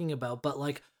talking about, but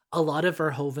like a lot of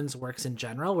Verhoeven's works in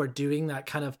general were doing that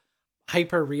kind of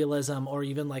hyper realism or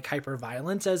even like hyper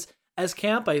violence as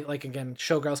camp. I like, again,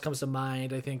 Showgirls comes to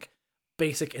mind. I think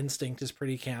Basic Instinct is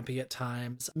pretty campy at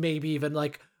times, maybe even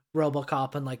like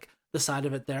RoboCop and like the side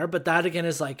of it there, but that again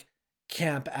is like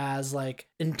camp as like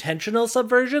intentional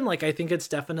subversion. Like I think it's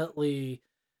definitely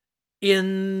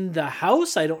in the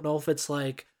house. I don't know if it's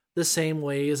like the same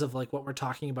ways of like what we're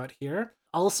talking about here.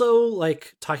 Also,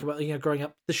 like talking about, you know, growing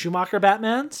up, the Schumacher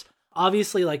Batmans,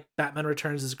 obviously like Batman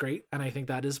Returns is great, and I think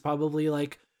that is probably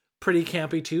like pretty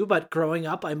campy too, but growing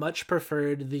up I much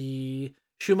preferred the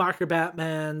Schumacher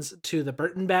Batmans to the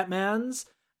Burton Batmans.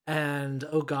 And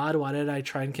oh god, why did I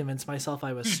try and convince myself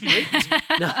I was straight?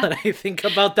 Now that I think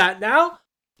about that now.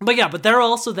 But yeah, but they're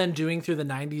also then doing through the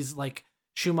 90s, like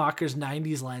Schumacher's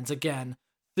 90s lens again,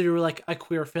 through like a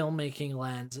queer filmmaking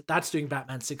lens. That's doing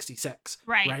Batman 66,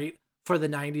 right? For the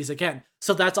 90s again.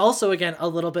 So that's also again a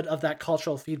little bit of that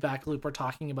cultural feedback loop we're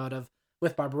talking about of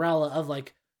with Barbarella, of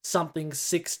like something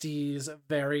 60s,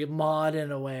 very mod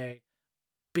in a way,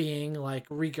 being like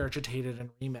regurgitated and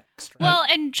remixed. Right? Well,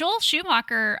 and Joel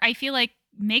Schumacher, I feel like,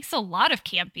 makes a lot of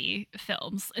campy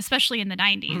films, especially in the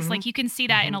 90s. Mhm. Like you can see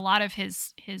that in a lot of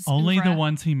his only the oeuvre.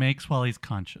 ones he makes while he's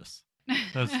conscious.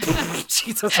 Those,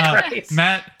 Jesus Christ.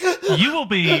 Matt, you will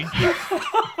be.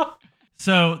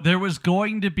 So there was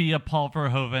going to be a Paul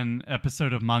Verhoeven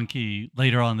episode of Monkey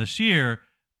later on this year,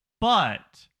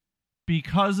 but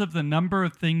because of the number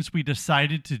of things we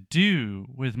decided to do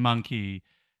with Monkey,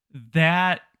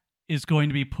 that is going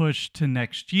to be pushed to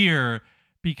next year,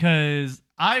 because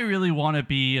I really want to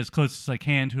be as close as I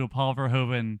can to a Paul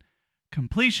Verhoeven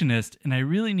completionist, and I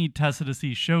really need Tessa to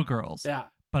see Showgirls. Yeah.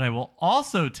 But I will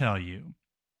also tell you,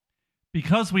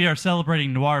 because we are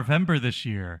celebrating Noirvember this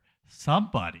year,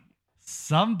 somebody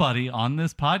on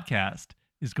this podcast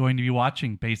is going to be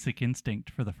watching Basic Instinct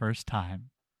for the first time.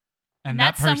 And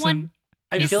that That's person someone-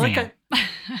 I is feel like me.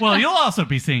 Well, you'll also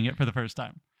be seeing it for the first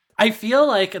time. I feel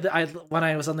like when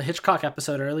I was on the Hitchcock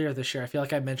episode earlier this year, I feel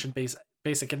like I mentioned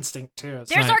Basic Instinct too.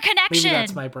 So There's Right. our maybe connection.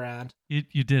 that's my brand.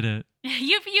 You did it.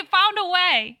 You found a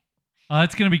way.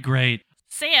 It's going to be great.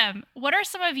 Sam, what are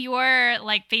some of your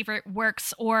like favorite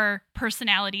works or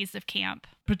personalities of camp?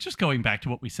 But just going back to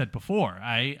what we said before,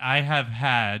 I have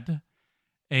had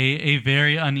a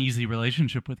very uneasy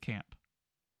relationship with camp,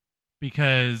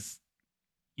 because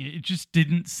it just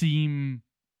didn't seem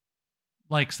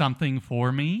like something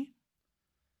for me.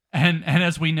 And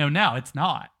as we know now, it's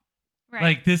not. Right.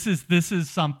 Like this is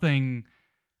something.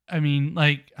 I mean,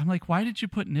 like, I'm like, why did you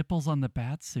put nipples on the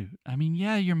bat suit? I mean,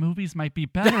 yeah, your movies might be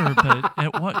better, but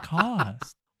at what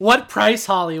cost? What price,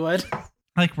 Hollywood?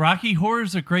 Like, Rocky Horror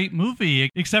is a great movie,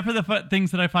 except for the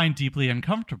things that I find deeply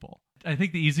uncomfortable. I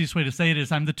think the easiest way to say it is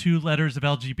I'm the 2 letters of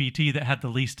LGBT that had the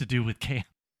least to do with camp.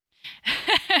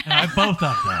 And I'm both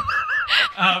of them.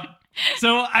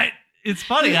 It's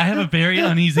funny. I have a very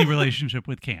uneasy relationship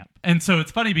with camp. And so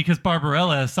it's funny because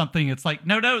Barbarella is something, it's like,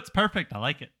 no, it's perfect. I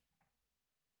like it.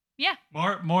 Yeah.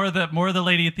 More of the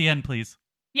lady at the end, please.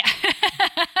 Yeah.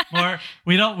 More.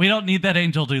 We don't need that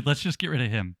angel dude. Let's just get rid of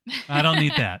him. I don't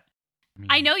need that.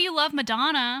 I know you love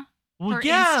Madonna. Well, for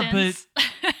yeah, instance.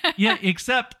 but yeah,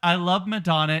 except I love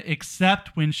Madonna,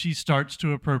 except when she starts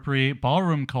to appropriate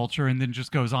ballroom culture and then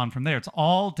just goes on from there. It's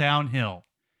all downhill.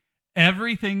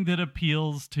 Everything that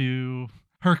appeals to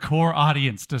her core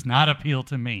audience does not appeal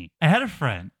to me. I had a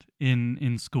friend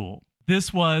in school.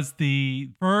 This was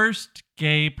the first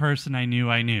gay person I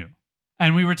knew.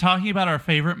 And we were talking about our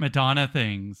favorite Madonna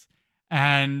things.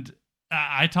 And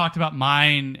I talked about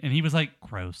mine, and he was like,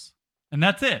 gross. And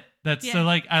that's it. So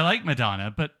like, I like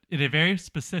Madonna, but in a very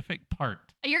specific part.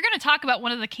 You're going to talk about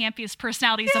one of the campiest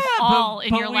personalities of all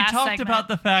in your last segment. We talked about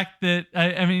the fact that,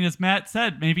 I mean, as Matt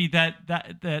said, maybe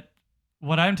that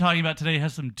what I'm talking about today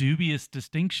has some dubious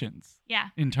distinctions. Yeah.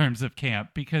 In terms of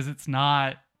camp, because it's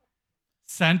not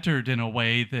centered in a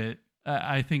way that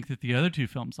I think that the other two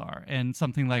films are, and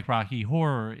something like Rocky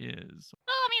Horror is.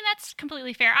 Well, I mean, that's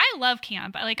completely fair. I love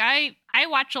camp. Like, I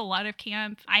watch a lot of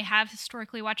camp. I have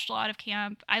historically watched a lot of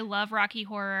camp. I love Rocky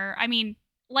Horror. I mean,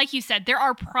 like you said, there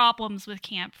are problems with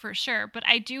camp for sure, but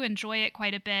I do enjoy it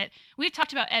quite a bit. We've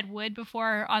talked about Ed Wood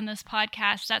before on this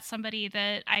podcast. That's somebody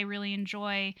that I really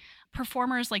enjoy.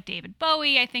 Performers like David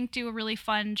Bowie, I think, do a really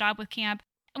fun job with camp.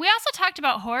 We also talked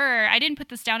about horror. I didn't put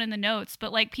this down in the notes,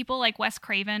 but like people like Wes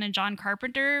Craven and John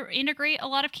Carpenter integrate a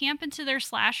lot of camp into their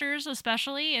slashers,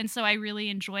 especially. And so I really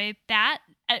enjoy that.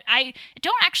 I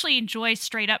don't actually enjoy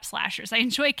straight up slashers. I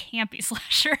enjoy campy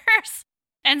slashers.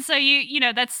 And so you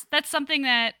know, that's something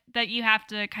that you have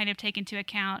to kind of take into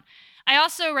account. I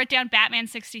also wrote down Batman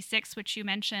 66, which you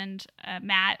mentioned,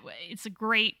 Matt. It's a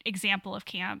great example of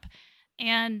camp.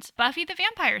 And Buffy the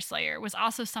Vampire Slayer was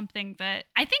also something that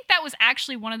I think that was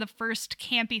actually one of the first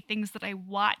campy things that I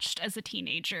watched as a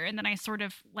teenager. And then I sort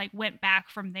of like went back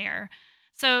from there.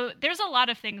 So there's a lot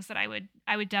of things that I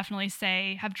would definitely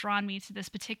say have drawn me to this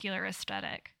particular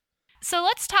aesthetic. So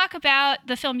let's talk about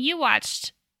the film you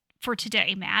watched for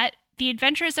today, Matt. The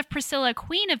Adventures of Priscilla,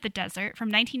 Queen of the Desert from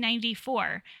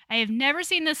 1994. I have never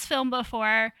seen this film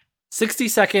before.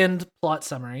 60-second plot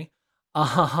summary.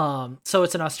 So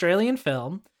it's an Australian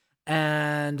film,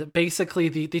 and basically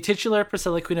the titular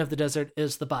Priscilla, Queen of the Desert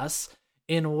is the bus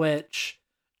in which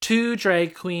two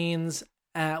drag queens,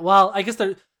 I guess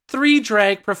they're three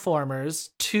drag performers.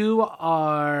 Two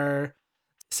are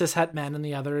cishet men, and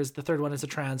the third one is a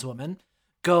trans woman,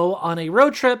 go on a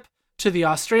road trip to the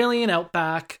Australian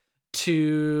outback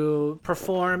to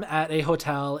perform at a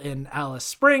hotel in Alice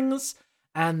Springs,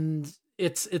 and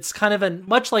it's kind of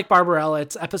much like Barbarella,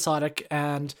 it's episodic,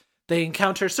 and they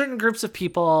encounter certain groups of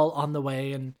people on the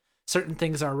way, and certain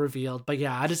things are revealed. But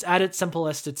yeah, at its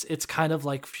simplest, it's kind of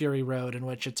like Fury Road, in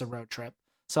which it's a road trip.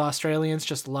 So Australians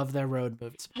just love their road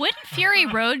movies. Wouldn't Fury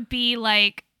Road be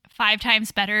like 5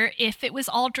 times better if it was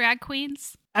all drag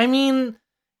queens? I mean,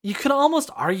 you could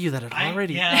almost argue that it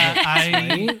already is.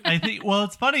 Right? I think, well,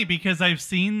 it's funny because I've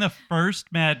seen the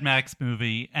first Mad Max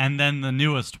movie and then the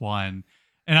newest one.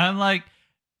 And I'm like,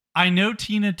 I know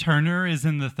Tina Turner is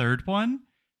in the third one.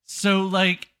 So,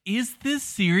 like, is this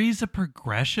series a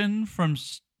progression from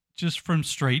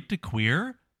straight to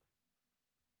queer?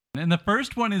 And the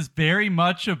first one is very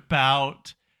much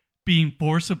about being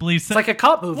forcibly... It's like a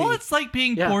cop movie. Well, it's like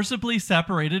being forcibly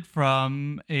separated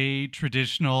from a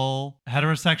traditional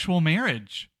heterosexual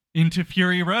marriage into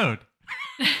Fury Road.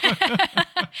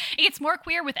 It's more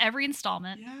queer with every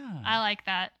installment. Yeah. I like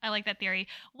that. I like that theory.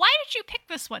 Why did you pick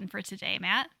this one for today,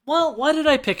 Matt? Well, why did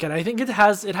I pick it? I think it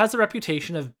has a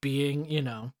reputation of being,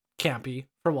 campy,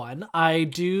 for one. I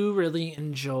do really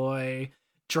enjoy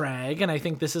drag, and I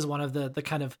think this is one of the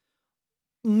kind of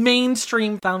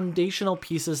mainstream foundational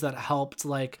pieces that helped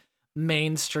like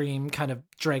mainstream kind of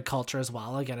drag culture as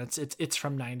well. Again, it's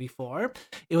from 94.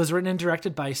 It was written and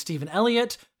directed by Stephen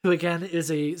Elliott, who again is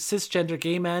a cisgender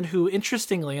gay man who,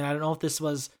 interestingly, and I don't know if this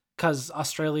was because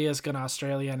Australia is gonna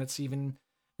Australia and it's even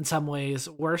in some ways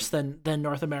worse than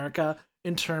North America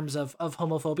in terms of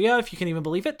homophobia, if you can even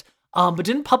believe it, but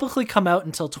didn't publicly come out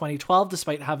until 2012,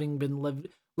 despite having been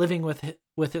living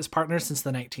with his partner since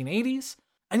the 1980s.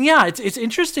 And yeah, it's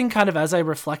interesting kind of as I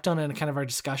reflect on it in kind of our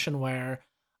discussion, where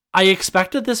I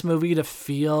expected this movie to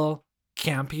feel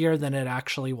campier than it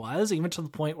actually was, even to the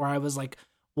point where I was like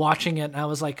watching it and I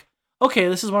was like, okay,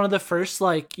 this is one of the first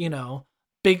like,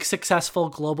 big successful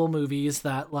global movies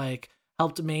that like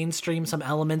helped mainstream some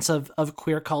elements of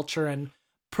queer culture and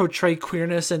portray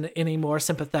queerness in a more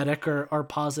sympathetic or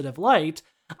positive light.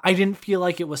 I didn't feel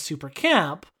like it was super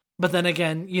camp, but then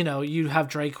again, you have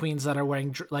drag queens that are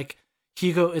wearing like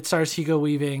it stars Hugo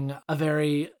Weaving, a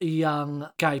very young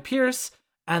Guy Pearce,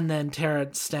 and then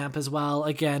Terrence Stamp as well.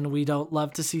 Again, we don't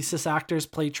love to see cis actors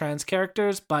play trans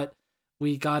characters, but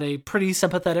we got a pretty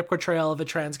sympathetic portrayal of a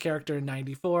trans character in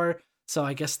 94. So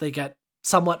I guess they get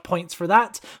somewhat points for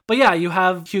that. But yeah, you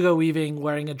have Hugo Weaving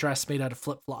wearing a dress made out of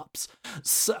flip-flops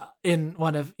in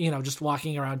one of, just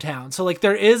walking around town. So like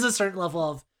there is a certain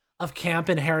level of camp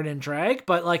inherent in drag,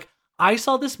 but like I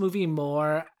saw this movie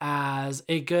more as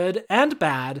a good and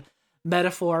bad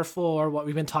metaphor for what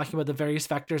we've been talking about, the various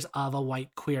vectors of a white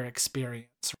queer experience.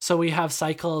 So we have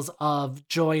cycles of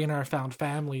joy in our found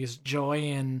families, joy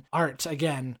in art,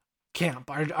 again,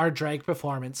 camp, our drag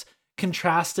performance,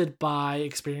 contrasted by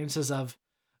experiences of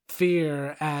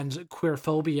fear and queer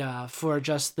phobia for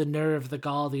just the nerve, the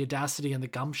gall, the audacity, and the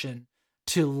gumption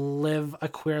to live a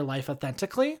queer life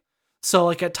authentically. So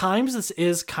like at times this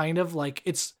is kind of like,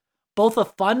 it's both a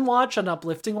fun watch, an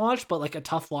uplifting watch, but like a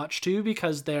tough watch too,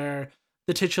 because the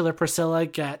titular Priscilla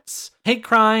gets hate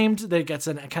crimed, that gets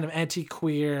a kind of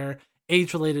anti-queer,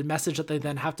 age-related message that they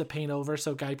then have to paint over.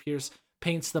 So Guy Pearce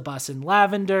paints the bus in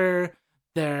lavender.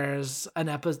 There's an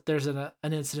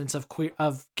incidence of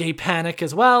gay panic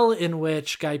as well, in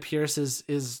which Guy Pearce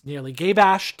is nearly gay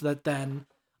bashed. That then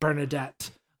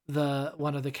Bernadette,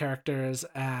 one of the characters,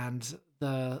 and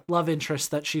the love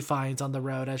interest that she finds on the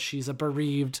road, as she's a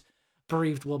bereaved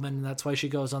woman, and that's why she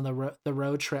goes on the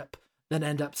road trip, then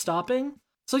end up stopping.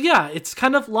 So yeah, it's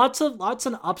kind of lots and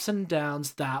ups and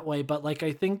downs that way. But like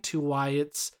I think too, why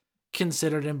it's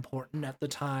considered important at the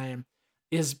time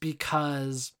is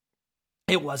because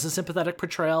it was a sympathetic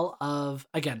portrayal of,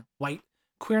 again, white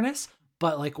queerness,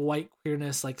 but like white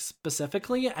queerness like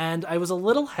specifically. And I was a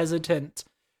little hesitant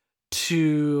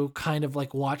to kind of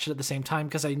like watch it at the same time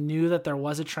because I knew that there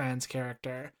was a trans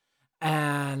character,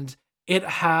 and it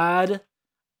had,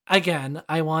 again,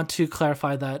 I want to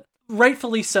clarify that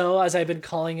rightfully so, as I've been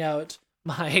calling out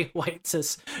my white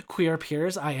cis queer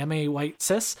peers, I am a white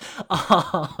cis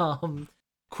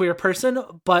queer person,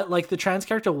 but like the trans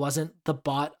character wasn't the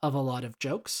butt of a lot of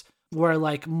jokes. Where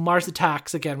like Mars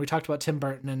Attacks, again, we talked about Tim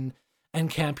Burton and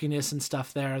campiness and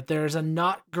stuff there. There's a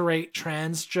not great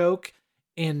trans joke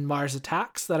in Mars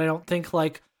Attacks that I don't think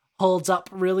like holds up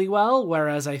really well,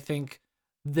 whereas I think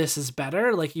this is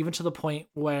better, like even to the point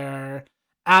where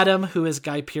Adam, who is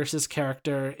Guy Pearce's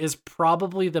character, is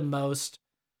probably the most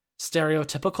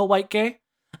stereotypical white gay.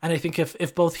 And I think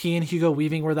if both he and Hugo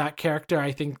Weaving were that character,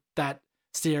 I think that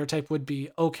stereotype would be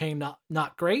okay,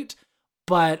 not great.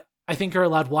 But I think you're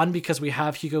allowed one because we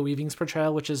have Hugo Weaving's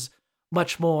portrayal, which is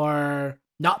much more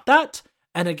not that.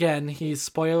 And again, he's,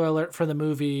 spoiler alert for the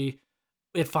movie,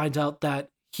 it finds out that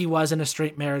he was in a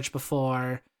straight marriage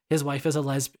before. His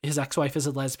ex-wife is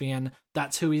a lesbian.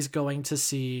 That's who he's going to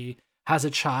see, has a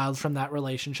child from that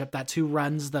relationship. That's who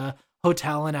runs the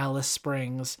hotel in Alice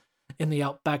Springs in the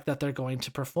Outback that they're going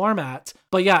to perform at.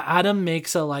 But yeah, Adam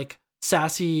makes a like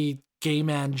sassy gay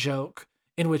man joke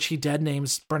in which he dead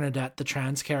names Bernadette, the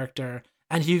trans character,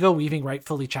 and Hugo Weaving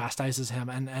rightfully chastises him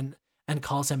and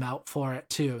calls him out for it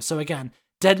too. So again,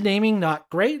 dead naming, not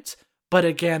great, but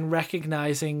again,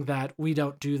 recognizing that we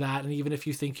don't do that. And even if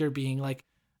you think you're being like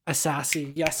a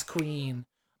sassy, yes, queen,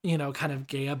 kind of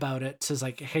gay about it, says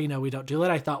like, hey, no, we don't do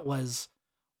it, I thought was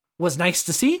nice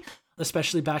to see,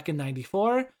 especially back in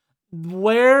 94,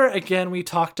 where again, we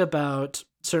talked about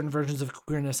certain versions of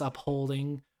queerness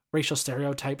upholding racial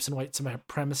stereotypes and white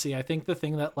supremacy. I think the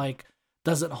thing that like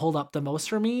doesn't hold up the most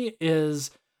for me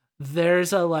is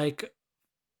there's a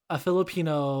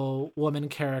Filipino woman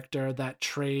character that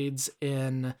trades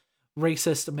in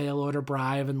racist mail order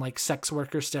bribe and like sex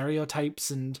worker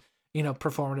stereotypes and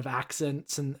performative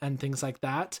accents and things like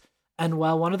that. And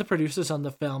while one of the producers on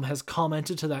the film has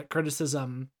commented to that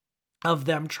criticism of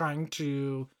them trying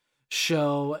to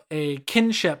show a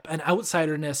kinship and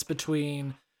outsiderness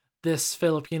between this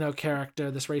Filipino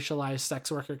character, this racialized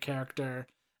sex worker character,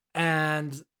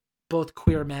 and both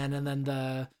queer men and then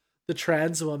the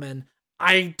trans woman,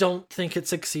 I don't think it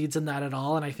succeeds in that at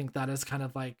all. And I think that is kind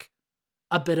of like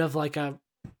a bit of like a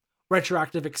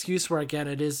retroactive excuse where, again,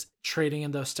 it is trading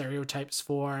in those stereotypes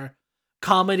for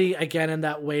comedy, again, in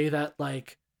that way that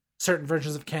like certain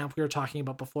versions of camp we were talking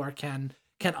about before can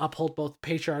uphold both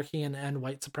patriarchy and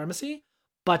white supremacy.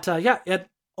 But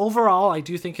overall, I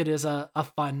do think it is a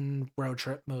fun road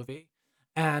trip movie,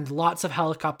 and lots of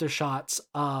helicopter shots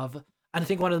of, and I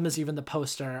think one of them is even the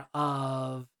poster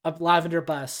of a lavender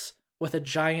bus with a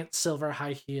giant silver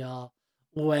high heel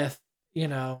with,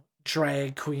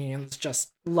 drag queens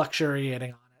just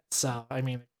luxuriating on it. So, I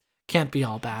mean, it can't be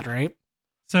all bad, right?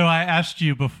 So I asked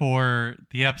you before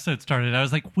the episode started, I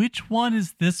was like, which one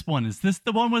is this one? Is this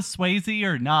the one with Swayze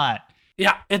or not?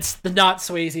 Yeah, it's the not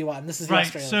Swayze one. This is the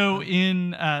right.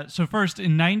 Australian one. So first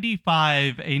in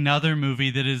 95, another movie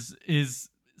that is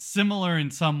similar in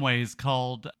some ways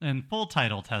called, and full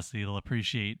title Tessie you'll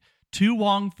appreciate, To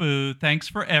Wong Fu, Thanks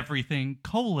for Everything,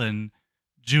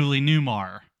 Julie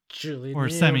Newmar. Julie Or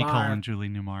Newmar. semicolon Julie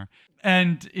Newmar.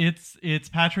 And it's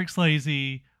Patrick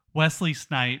Swayze, Wesley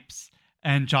Snipes,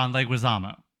 and John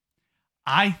Leguizamo.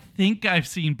 I think I've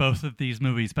seen both of these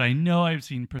movies, but I know I've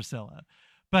seen Priscilla.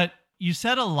 But you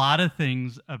said a lot of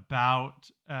things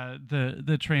about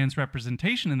the trans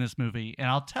representation in this movie, and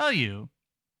I'll tell you,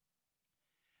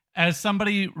 as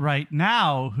somebody right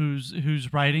now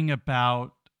who's writing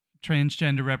about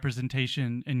transgender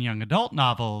representation in young adult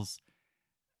novels,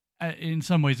 in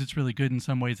some ways it's really good, in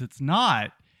some ways it's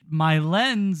not. My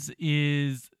lens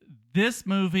is this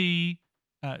movie,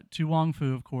 To Wong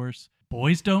Foo, of course,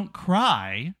 Boys Don't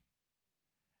Cry,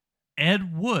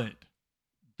 Ed Wood.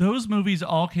 Those movies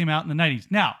all came out in the 90s.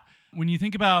 Now, when you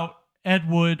think about Ed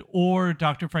Wood or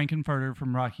Dr. Frankenfurter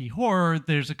from Rocky Horror,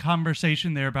 there's a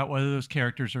conversation there about whether those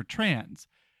characters are trans.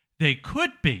 They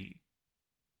could be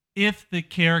if the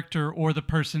character or the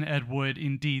person Ed Wood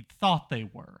indeed thought they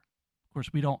were. Of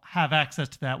course, we don't have access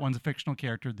to that. One's a fictional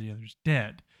character, the other's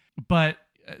dead. But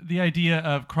the idea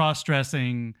of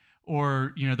cross-dressing,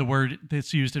 or, you know, the word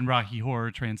that's used in Rocky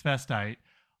Horror, transvestite,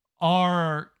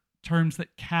 are terms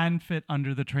that can fit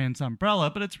under the trans umbrella,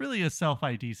 but it's really a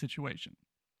self-ID situation.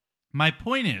 My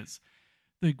point is,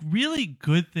 the really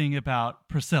good thing about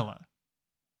Priscilla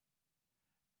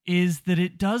is that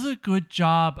it does a good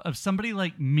job of somebody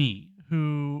like me,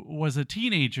 who was a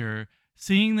teenager,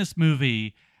 seeing this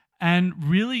movie and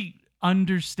really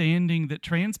understanding that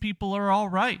trans people are all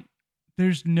right.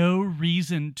 There's no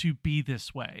reason to be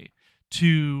this way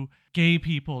to gay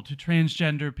people, to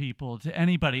transgender people, to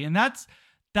anybody. And that's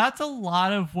a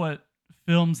lot of what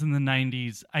films in the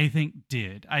 90s, I think,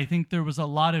 did. I think there was a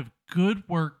lot of good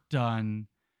work done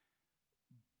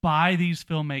by these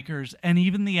filmmakers and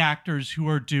even the actors who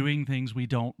are doing things we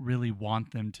don't really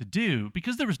want them to do,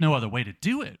 because there was no other way to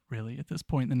do it, really, at this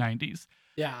point in the 90s.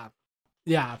 Yeah.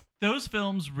 Yeah. Those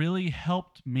films really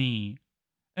helped me.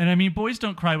 And I mean, Boys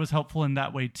Don't Cry was helpful in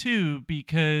that way too,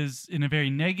 because in a very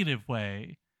negative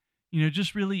way, you know,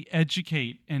 just really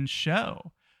educate and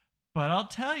show. But I'll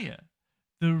tell you,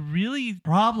 the really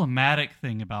problematic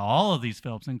thing about all of these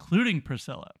films, including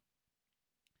Priscilla,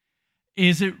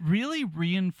 is it really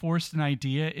reinforced an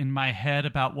idea in my head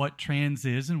about what trans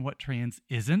is and what trans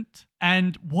isn't,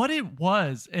 and what it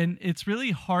was. And it's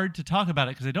really hard to talk about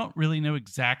it because I don't really know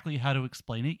exactly how to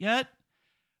explain it yet.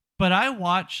 But I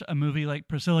watch a movie like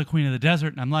Priscilla, Queen of the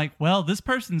Desert, and I'm like, well, this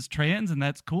person's trans and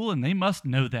that's cool, and they must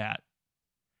know that.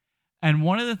 And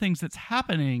one of the things that's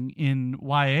happening in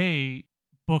YA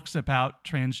books about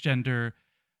transgender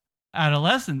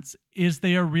adolescents is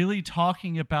they are really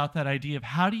talking about that idea of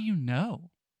how do you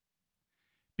know?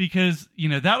 Because, you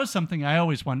know, that was something I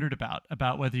always wondered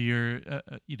about whether you're,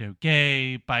 you know,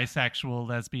 gay, bisexual,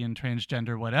 lesbian,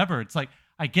 transgender, whatever. It's like,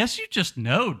 I guess you just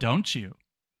know, don't you?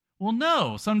 Well,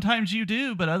 no, sometimes you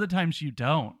do, but other times you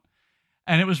don't.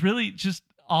 And it was really just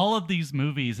all of these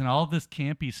movies and all of this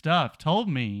campy stuff told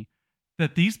me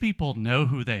that these people know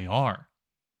who they are.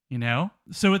 You know,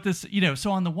 so at this, you know,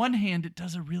 so on the one hand, it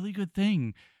does a really good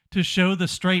thing to show the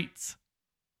straights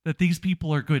that these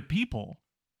people are good people.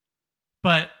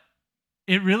 But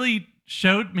it really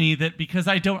showed me that because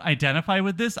I don't identify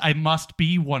with this, I must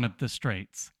be one of the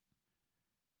straights.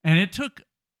 And it took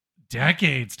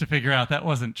decades to figure out that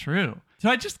wasn't true. So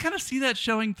I just kind of see that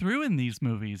showing through in these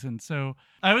movies. And so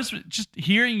I was just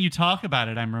hearing you talk about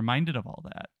it, I'm reminded of all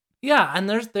that. Yeah, and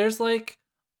there's like,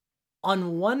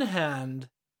 on one hand,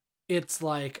 it's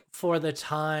like for the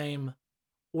time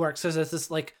works. So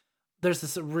there's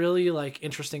this really like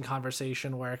interesting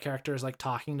conversation where a character is like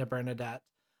talking to Bernadette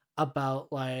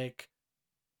about like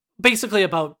basically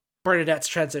about Bernadette's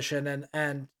transition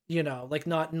and you know, like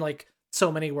not in like so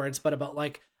many words, but about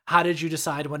like, how did you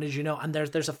decide, when did you know? And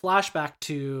there's a flashback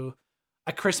to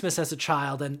a Christmas as a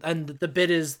child, and the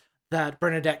bit is that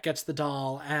Bernadette gets the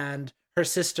doll and her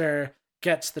sister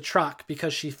gets the truck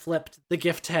because she flipped the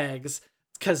gift tags.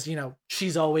 Because, you know,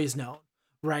 she's always known,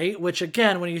 right? Which,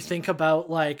 again, when you think about,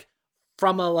 like,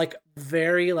 from a, like,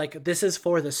 very, like, this is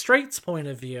for the straights point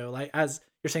of view, like, as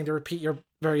you're saying, to repeat your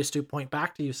very astute point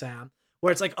back to you, Sam,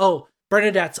 where it's like, oh,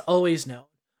 Bernadette's always known,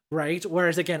 right?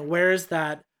 Whereas, again, where's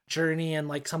that journey and,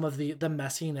 like, some of the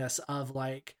messiness of,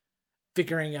 like,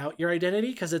 figuring out your identity?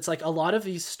 Because it's, like, a lot of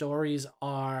these stories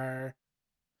are,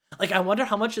 like, I wonder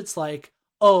how much it's, like,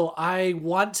 oh, I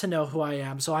want to know who I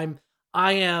am, so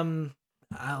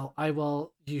I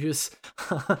will use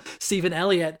Stephen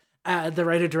Elliott, the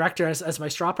writer-director, as my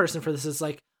straw person for this. Is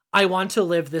like, I want to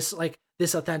live this like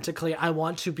this authentically. I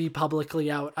want to be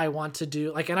publicly out. I want to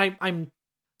do like, and I'm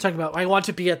talking about, I want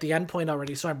to be at the end point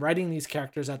already. So I'm writing these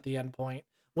characters at the end point.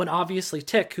 When obviously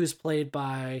Tick, who's played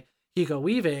by Hugo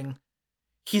Weaving,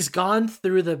 he's gone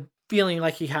through the feeling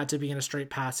like he had to be in a straight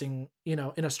passing, in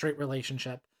a straight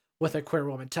relationship with a queer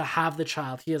woman to have the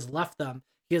child. He has left them.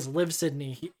 He has lived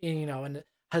Sydney, and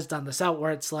has done this out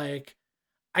where it's like,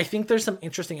 I think there's some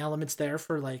interesting elements there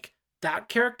for like that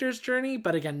character's journey,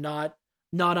 but again, not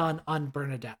on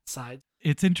Bernadette's side.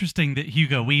 It's interesting that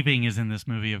Hugo Weaving is in this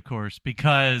movie, of course,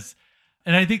 because,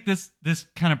 and I think this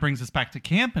kind of brings us back to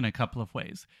camp in a couple of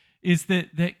ways, is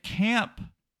that camp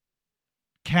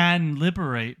can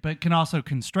liberate, but can also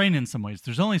constrain in some ways.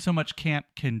 There's only so much camp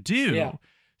can do. Yeah.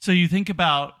 So you think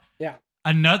about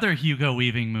another Hugo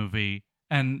Weaving movie,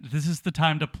 and this is the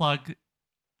time to plug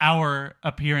our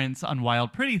appearance on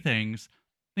Wild Pretty Things.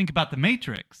 Think about The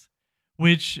Matrix,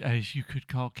 which you could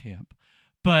call camp,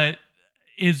 but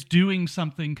is doing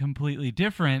something completely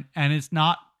different, and it's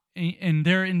not, and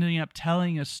they're ending up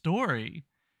telling a story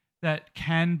that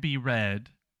can be read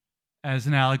as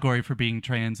an allegory for being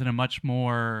trans in a much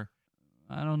more,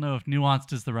 I don't know if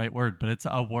nuanced is the right word, but it's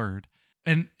a word.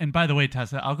 And by the way,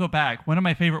 Tessa, I'll go back. One of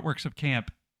my favorite works of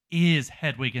camp is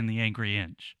Hedwig and the Angry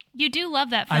Inch. You do love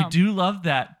that film. I do love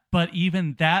that, but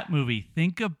even that movie,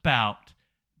 think about,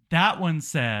 that one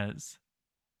says,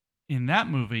 in that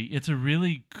movie, it's a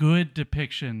really good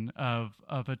depiction of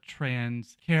a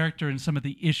trans character and some of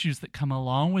the issues that come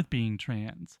along with being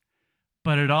trans.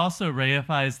 But it also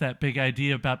reifies that big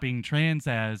idea about being trans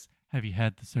as, have you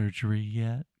had the surgery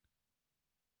yet?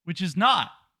 Which is not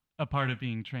a part of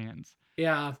being trans.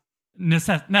 Yeah.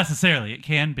 Necessarily, it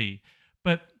can be.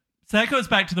 But so that goes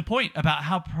back to the point about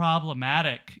how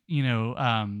problematic,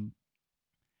 and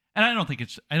I don't think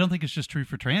it's just true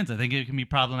for trans. I think it can be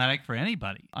problematic for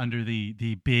anybody under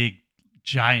the big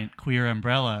giant queer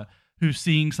umbrella who's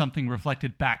seeing something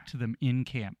reflected back to them in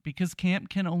camp, because camp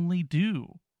can only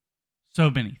do so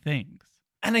many things.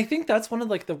 And I think that's one of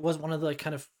the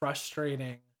kind of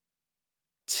frustrating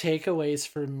takeaways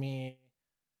for me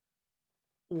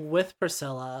with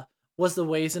Priscilla was the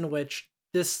ways in which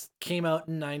this came out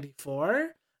in 94,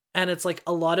 and it's like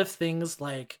a lot of things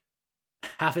like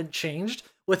haven't changed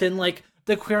within like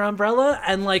the queer umbrella,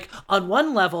 and like on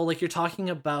one level, like you're talking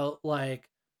about like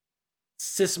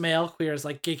cis male queers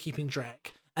like gatekeeping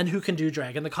drag and who can do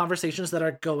drag, and the conversations that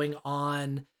are going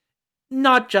on,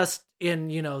 not just in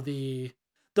the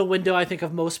window I think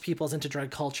of most people's into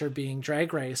drag culture being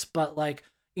Drag Race, but like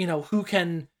who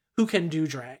can do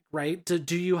drag, right?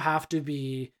 Do you have to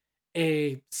be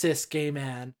a cis gay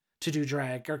man to do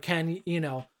drag, or can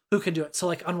who can do it? So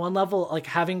like on one level, like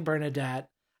having Bernadette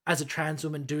as a trans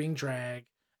woman doing drag,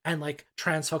 and like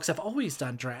trans folks have always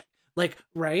done drag, like,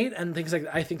 right, and things like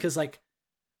that, I think is like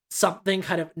something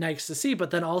kind of nice to see. But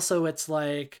then also it's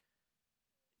like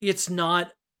it's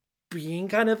not being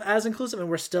kind of as inclusive, and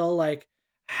we're still like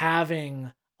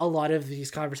having a lot of these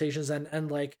conversations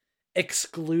and like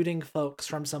excluding folks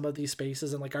from some of these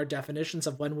spaces, and like our definitions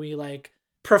of when we like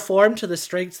perform to the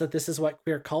strengths that this is what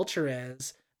queer culture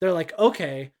is. They're like,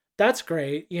 okay, that's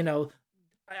great,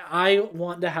 I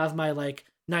want to have my like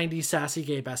 90s sassy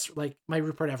gay best, like my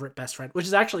Rupert Everett best friend, which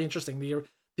is actually interesting.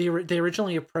 They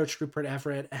originally approached Rupert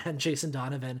Everett and Jason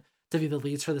Donovan to be the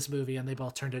leads for this movie, and they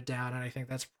both turned it down, and I think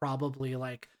that's probably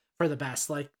like for the best.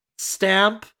 Like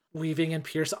Stamp, Weaving, and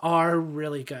Pierce are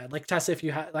really good. Like Tessa, if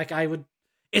you had like,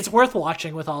 it's worth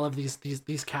watching with all of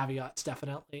these caveats,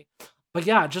 definitely. But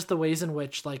yeah, just the ways in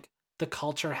which like the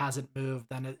culture hasn't moved,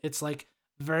 and it's like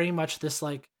very much this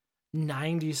like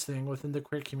 90s thing within the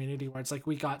queer community where it's like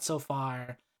we got so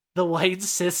far, the white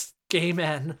cis gay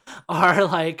men are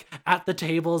like at the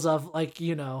tables of like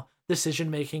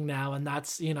decision making now, and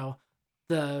that's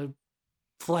the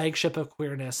flagship of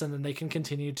queerness, and then they can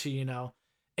continue to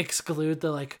exclude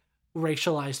the like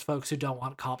racialized folks who don't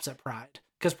want cops at Pride,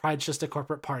 because Pride's just a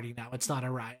corporate party now, it's not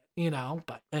a riot,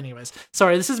 but anyways,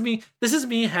 sorry, this is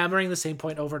me hammering the same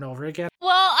point over and over again.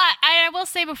 Well, I will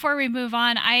say before we move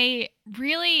on, I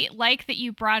really like that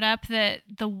you brought up the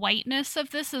whiteness of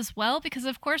this as well, because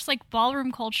of course like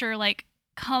ballroom culture like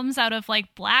comes out of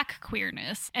like Black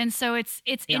queerness, and so it's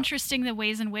interesting the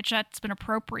ways in which that's been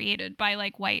appropriated by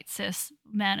like white cis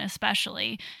men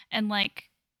especially, and like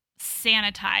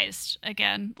sanitized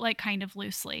again, like kind of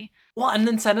loosely. Well, and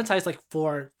then sanitized like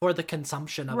for the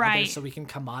consumption of others, so we can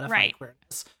commodify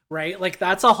queerness, right? Like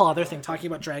that's a whole other thing, talking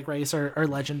about Drag Race or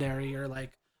Legendary or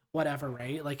like whatever,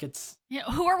 right? Like it's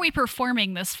who are we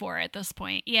performing this for at this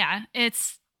point? Yeah, it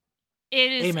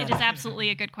is absolutely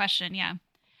a good question. Yeah.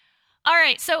 All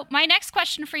right, so my next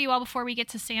question for you all before we get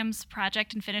to Sam's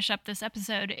project and finish up this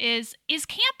episode is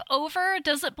camp over?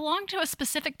 Does it belong to a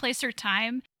specific place or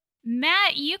time?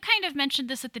 Matt, you kind of mentioned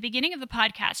this at the beginning of the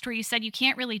podcast where you said you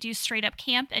can't really do straight up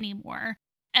camp anymore.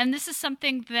 And this is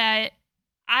something that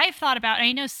I've thought about, and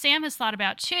I know Sam has thought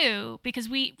about too, because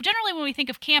we generally, when we think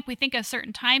of camp, we think of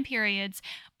certain time periods,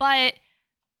 but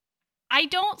I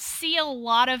don't see a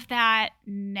lot of that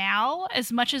now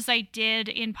as much as I did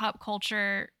in pop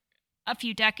culture a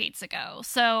few decades ago.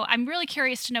 So I'm really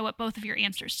curious to know what both of your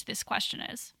answers to this question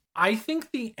is. I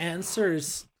think the answer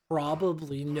is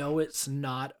probably no, it's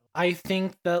not. I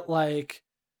think that, like,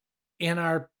 in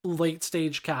our late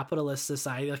stage capitalist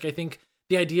society, like, I think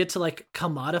the idea to, like,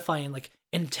 commodify and, like,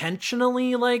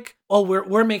 intentionally, like, oh,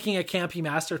 we're making a campy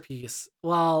masterpiece.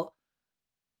 Well,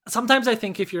 sometimes I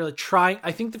think if you're, like, trying,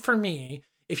 I think that for me,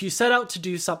 if you set out to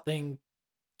do something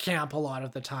camp a lot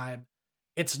of the time,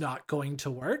 it's not going to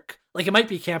work. Like, it might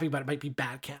be campy, but it might be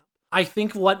bad camp. I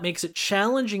think what makes it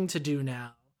challenging to do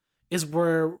now is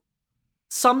we're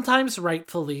sometimes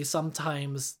rightfully,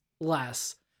 sometimes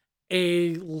less,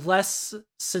 a less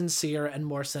sincere and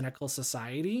more cynical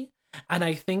society. And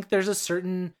I think there's a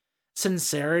certain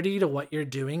sincerity to what you're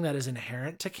doing that is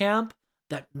inherent to camp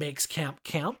that makes camp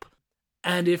camp.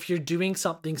 And if you're doing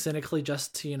something cynically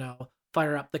just to, you know,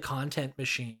 fire up the content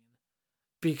machine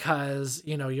because,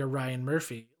 you know, you're Ryan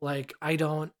Murphy, like, I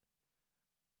don't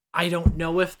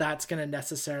know if that's going to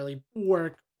necessarily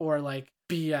work or, like,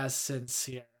 be as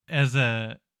sincere. As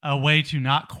a way to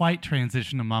not quite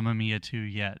transition to Mamma Mia 2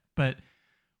 yet, but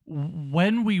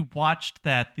when we watched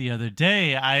that the other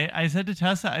day, I said to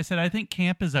Tessa, I said, I think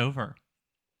camp is over.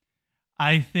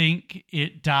 I think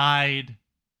it died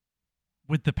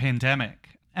with the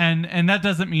pandemic. And that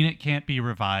doesn't mean it can't be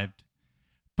revived.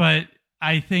 But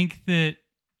I think that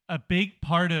a big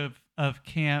part of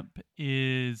camp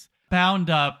is bound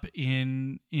up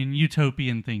in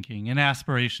utopian thinking and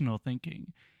aspirational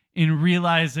thinking, in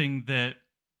realizing that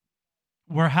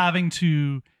we're having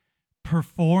to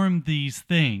perform these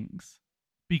things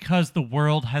because the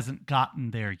world hasn't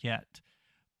gotten there yet.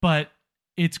 But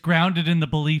it's grounded in the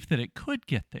belief that it could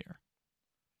get there.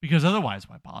 Because otherwise,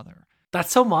 why bother?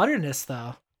 That's so modernist,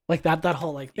 though. Like that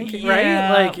whole, like, thinking, right?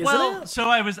 Like, isn't it? So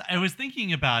I was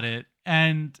thinking about it,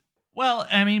 and, well,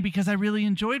 I mean, because I really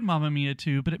enjoyed Mamma Mia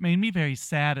 2, but it made me very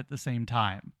sad at the same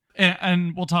time.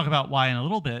 And we'll talk about why in a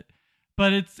little bit.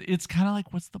 But it's kind of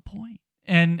like, what's the point?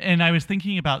 And I was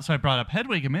thinking about, so I brought up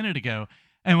Hedwig a minute ago,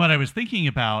 and what I was thinking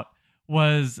about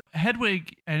was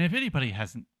Hedwig, and if anybody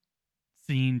hasn't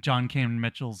seen John Cameron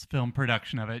Mitchell's film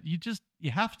production of it,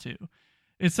 you have to.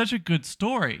 It's such a good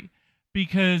story,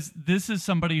 because this is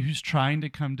somebody who's trying to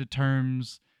come to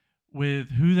terms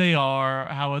with who they are,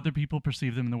 how other people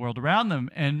perceive them in the world around them.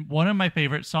 And one of my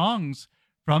favorite songs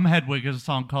from Hedwig is a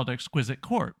song called Exquisite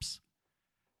Corpse.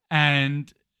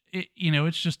 And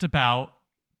it's just about,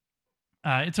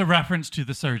 it's a reference to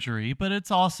the surgery, but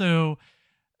it's also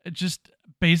just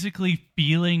basically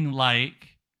feeling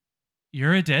like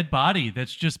you're a dead body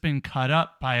that's just been cut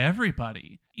up by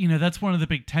everybody. That's one of the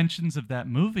big tensions of that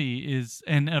movie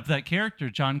and of that character,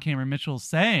 John Cameron Mitchell,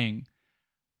 saying,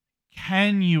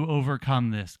 can you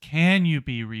overcome this? Can you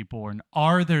be reborn?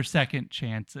 Are there second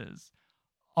chances?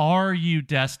 Are you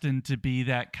destined to be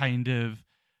that kind of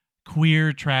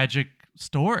queer, tragic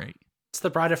story? It's the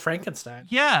Bride of Frankenstein.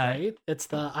 Yeah. Right? It's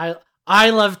the I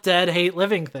love dead, hate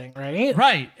living thing, right?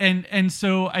 Right. And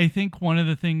so I think one of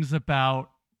the things about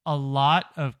a lot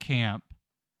of camp,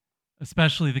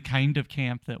 especially the kind of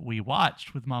camp that we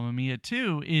watched with Mamma Mia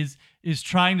 2, is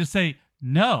trying to say,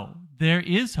 no, there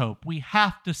is hope. We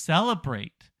have to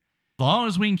celebrate. As long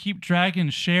as we can keep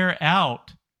dragging Cher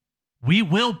out, we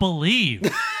will believe.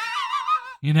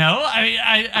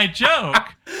 I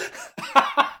joke.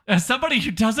 As somebody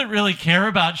who doesn't really care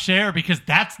about Cher, because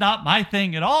that's not my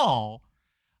thing at all,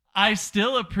 I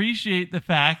still appreciate the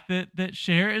fact that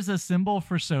Cher is a symbol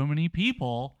for so many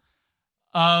people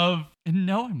of, and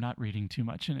no, I'm not reading too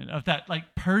much in it, of that,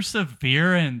 like,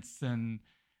 perseverance and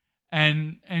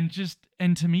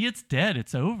to me, it's dead.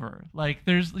 It's over. Like,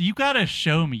 you gotta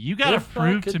show me. You gotta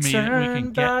prove to me that we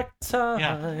can get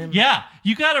time. Yeah.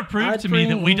 You gotta prove to me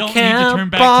that we don't need to turn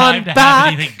back time to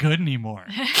have anything good anymore.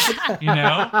 So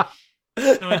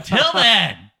until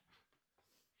then.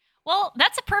 Well,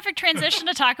 that's a perfect transition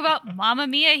to talk about Mamma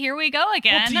Mia. Here we go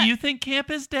again. Well, do you think camp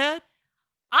is dead?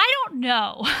 I don't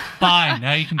know. Fine.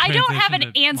 Now you can. I don't have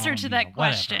an answer to that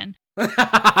question.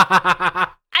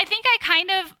 I think I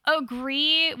kind of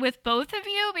agree with both of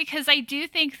you, because I do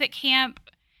think that I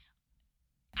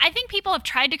think people have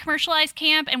tried to commercialize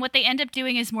camp, and what they end up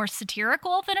doing is more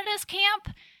satirical than it is camp.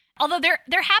 Although there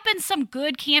have been some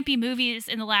good campy movies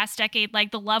in the last decade,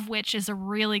 like The Love Witch is a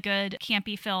really good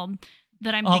campy film.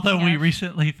 that I'm Although thinking we of.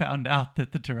 recently found out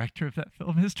that the director of that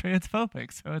film is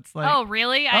transphobic, so it's like, Oh,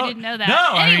 really? I didn't know that.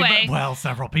 No, Anyway, I mean, well,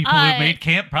 several people who made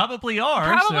Camp probably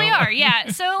are. yeah.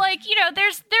 So like,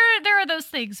 there are those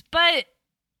things, but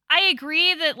I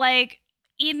agree that like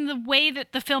in the way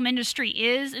that the film industry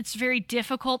is, it's very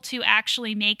difficult to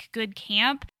actually make good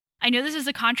camp. I know this is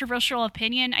a controversial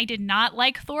opinion. I did not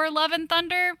like Thor: Love and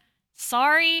Thunder.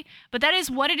 Sorry, but that is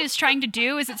what it is trying to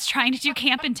do. Is it's trying to do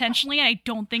camp intentionally, and I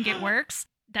don't think it works.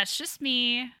 That's just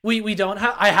me. We don't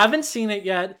have. I haven't seen it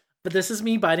yet, but this is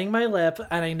me biting my lip,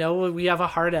 and I know we have a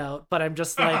heart out. But I'm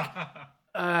just like,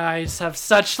 I just have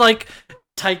such like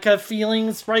Taika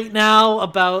feelings right now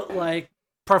about like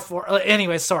perform.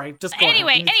 Anyway, sorry. Just go ahead.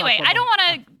 Anyway, I don't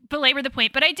want to belabor the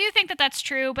point, but I do think that that's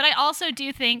true. But I also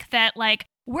do think that like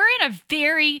we're in a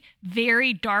very,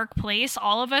 very dark place,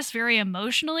 all of us, very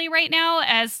emotionally right now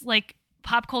as like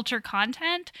pop culture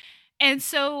content. And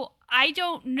so I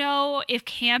don't know if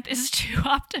camp is too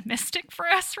optimistic for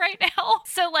us right now.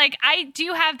 So like I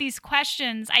do have these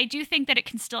questions. I do think that it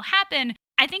can still happen.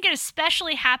 I think it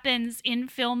especially happens in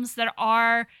films that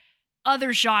are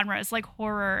other genres like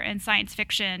horror and science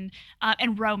fiction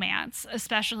and romance,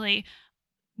 especially,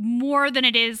 more than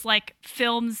it is like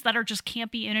films that are just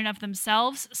campy in and of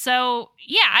themselves. So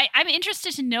yeah, I'm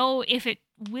interested to know if it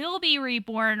will be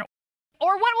reborn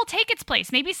or what will take its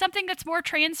place. Maybe something that's more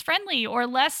trans friendly or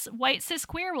less white cis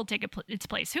queer will take its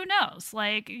place. Who knows?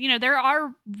 Like, there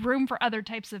are room for other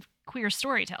types of queer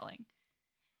storytelling.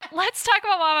 Let's talk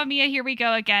about Mamma Mia, Here We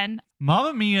Go Again.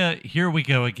 Mamma Mia, Here We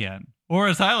Go Again. Or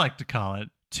as I like to call it,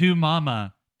 To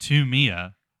Mama, To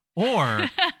Mia. Or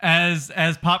as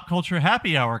Pop Culture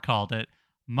Happy Hour called it,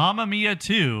 Mamma Mia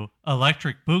 2,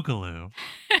 Electric Boogaloo.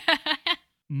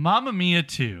 Mamma Mia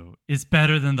 2 is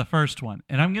better than the first one,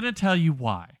 and I'm going to tell you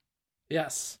why.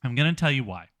 Yes. I'm going to tell you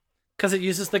why. Because it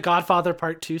uses the Godfather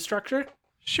Part 2 structure?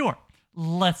 Sure.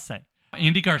 Let's say.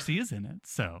 Andy Garcia's in it,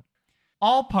 so.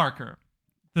 Al Parker,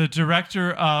 the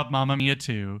director of Mamma Mia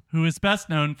 2, who is best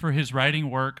known for his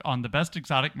writing work on The Best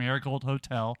Exotic Marigold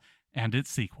Hotel and its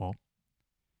sequel,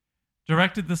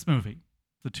 directed this movie.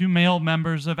 The two male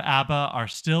members of ABBA are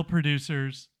still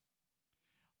producers.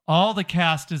 All the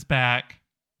cast is back.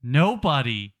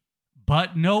 Nobody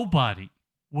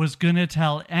was going to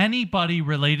tell anybody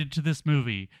related to this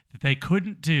movie that they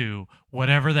couldn't do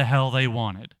whatever the hell they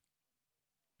wanted.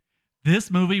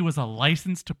 This movie was a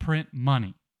license to print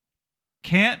money.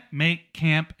 Can't make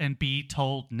camp and be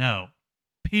told no.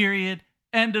 Period.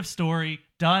 End of story.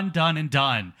 Done, done, and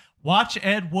done. Watch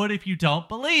Ed Wood if you don't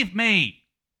believe me.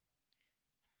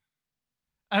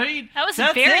 I mean, that was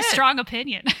a very strong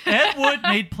opinion. Ed Wood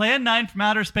made Plan 9 from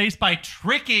Outer Space by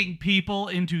tricking people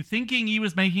into thinking he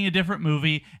was making a different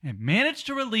movie and managed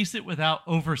to release it without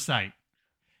oversight.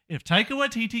 If Taika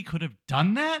Waititi could have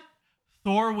done that,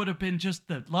 Thor would have been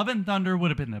Love and Thunder would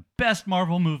have been the best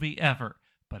Marvel movie ever.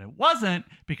 But it wasn't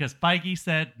because Feige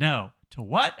said no. To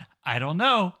what? I don't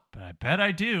know, but I bet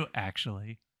I do,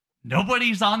 actually.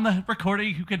 Nobody's on the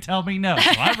recording who can tell me no.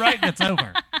 So I'm right and it's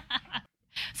over.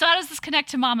 So how does this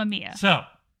connect to Mamma Mia? So,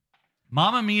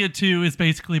 Mamma Mia 2 is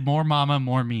basically more Mama,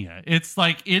 more Mia.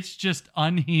 It's just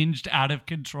unhinged, out of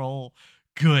control,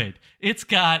 good. It's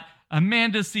got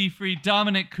Amanda Seyfried,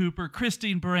 Dominic Cooper,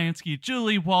 Christine Baranski,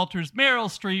 Julie Walters, Meryl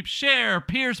Streep, Cher,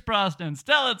 Pierce Brosnan,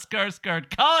 Stellan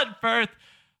Skarsgård, Colin Firth,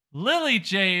 Lily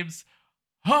James.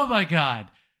 Oh my God.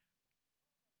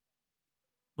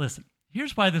 Listen,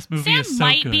 here's why this movie is so good. Sam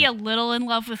might be a little in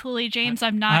love with Lily James.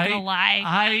 I'm not going to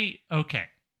lie. Okay.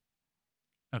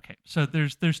 So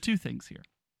there's two things here.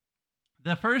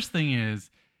 The first thing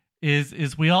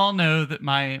is we all know that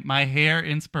my hair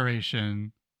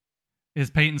inspiration is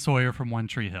Peyton Sawyer from One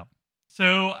Tree Hill.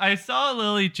 So I saw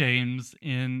Lily James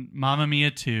in Mamma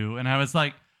Mia 2, and I was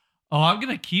like, oh, I'm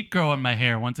going to keep growing my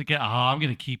hair once again. Oh, I'm going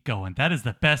to keep going. That is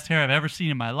the best hair I've ever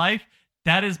seen in my life.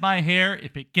 That is my hair.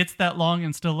 If it gets that long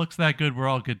and still looks that good, we're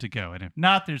all good to go. And if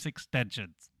not, there's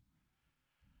extensions.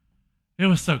 It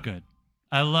was so good.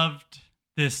 I loved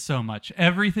this so much.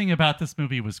 Everything about this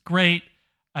movie was great.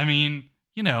 I mean,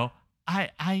 I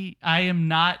am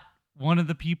not one of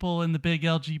the people in the big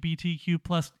LGBTQ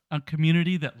plus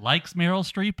community that likes Meryl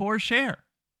Streep or Cher,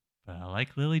 but I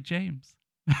like Lily James.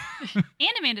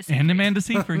 And Amanda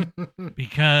Seyfried.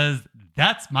 Because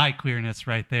that's my queerness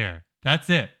right there. That's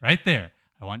it, right there.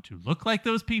 I want to look like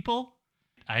those people.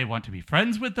 I want to be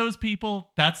friends with those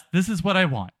people. This is what I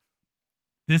want.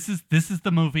 This is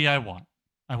the movie I want.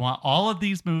 I want all of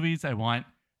these movies.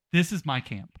 This is my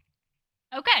camp.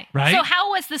 Okay. Right? So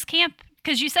how was this camp?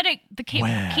 Because you said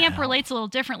camp relates a little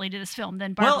differently to this film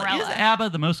than Barbarella. Well, is ABBA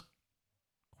the most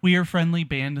queer-friendly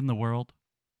band in the world?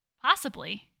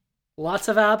 Possibly. Lots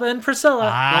of ABBA and Priscilla.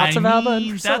 Lots of ABBA and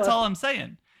Priscilla. That's all I'm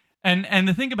saying. And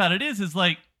the thing about it is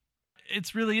like,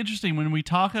 it's really interesting when we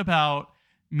talk about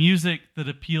music that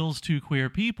appeals to queer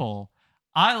people.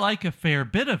 I like a fair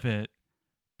bit of it,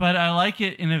 but I like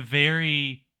it in a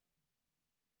very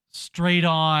straight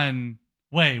on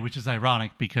way, which is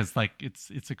ironic because like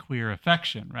it's a queer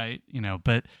affection, right?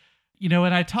 But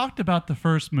when I talked about the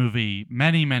first movie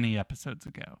many episodes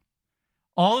ago,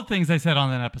 all the things I said on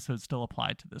that episode still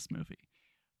apply to this movie.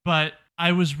 But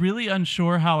I was really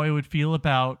unsure how I would feel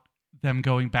about them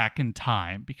going back in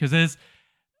time, because it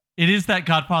is that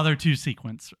Godfather 2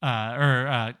 sequence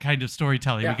or kind of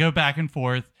storytelling. Yeah. We go back and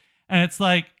forth, and it's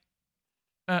like,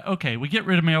 okay, we get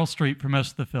rid of Meryl Streep for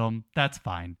most of the film. That's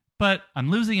fine. But I'm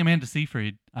losing Amanda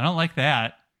Seyfried. I don't like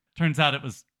that. Turns out it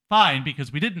was fine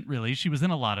because we didn't really. She was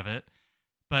in a lot of it.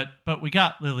 But we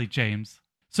got Lily James.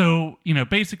 So,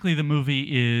 basically the movie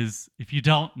is, if you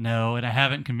don't know, and I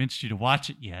haven't convinced you to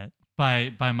watch it yet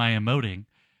by my emoting,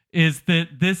 is that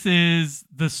this is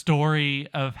the story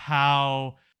of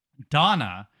how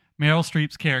Donna, Meryl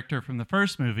Streep's character from the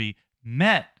first movie,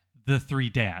 met the three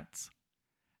dads,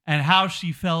 and how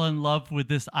she fell in love with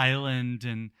this island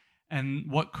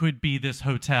and what could be this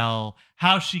hotel,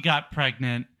 how she got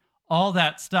pregnant, all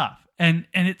that stuff. And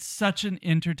it's such an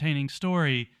entertaining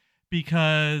story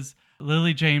because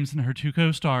Lily James and her two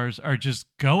co-stars are just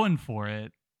going for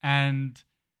it. And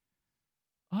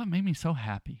it made me so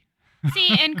happy.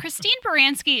 See, and Christine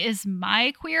Baranski is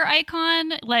my queer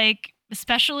icon, like,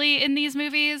 especially in these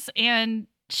movies. And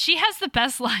she has the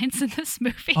best lines in this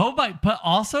movie. Oh my, but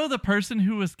also the person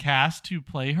who was cast to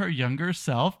play her younger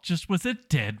self just was a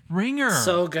dead ringer.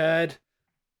 So good.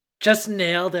 Just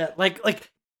nailed it. Like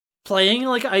playing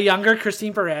like a younger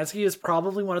Christine Baranski is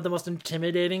probably one of the most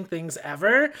intimidating things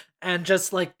ever. And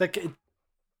just like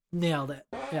nailed it.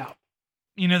 Yeah.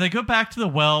 They go back to the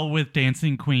well with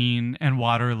Dancing Queen and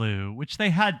Waterloo, which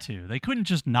they had to. They couldn't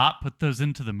just not put those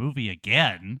into the movie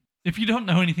again. If you don't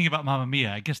know anything about Mamma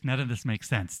Mia, I guess none of this makes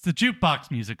sense. It's a jukebox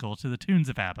musical to the tunes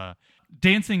of ABBA.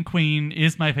 Dancing Queen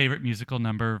is my favorite musical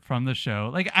number from the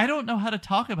show. Like, I don't know how to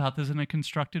talk about this in a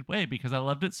constructed way because I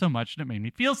loved it so much and it made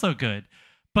me feel so good.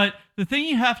 But the thing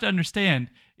you have to understand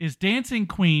is Dancing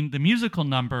Queen, the musical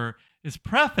number, is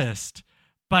prefaced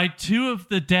by two of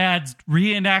the dads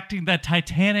reenacting that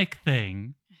Titanic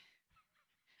thing.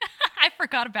 I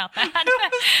forgot about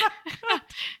that.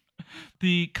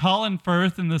 The Colin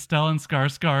Firth and the Stellan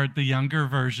Skarsgård, the younger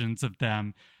versions of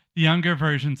them, the younger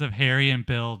versions of Harry and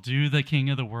Bill do the King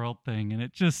of the World thing. And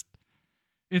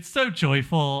it's so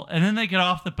joyful. And then they get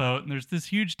off the boat and there's this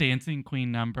huge Dancing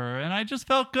Queen number. And I just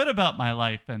felt good about my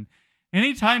life. And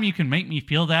anytime you can make me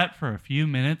feel that for a few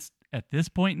minutes at this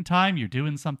point in time, you're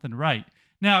doing something right.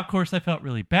 Now, of course, I felt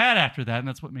really bad after that. And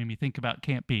that's what made me think about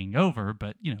camp being over.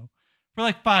 But, for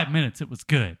like 5 minutes, it was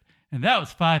good. And that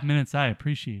was 5 minutes I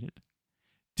appreciated.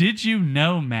 Did you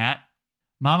know, Matt,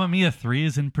 Mamma Mia 3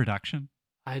 is in production?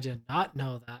 I did not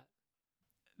know that.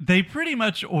 They pretty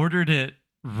much ordered it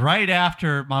right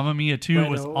after Mamma Mia 2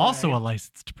 was also a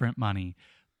license to print money.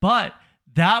 But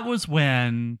that was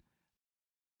when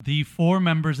the four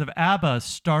members of ABBA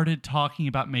started talking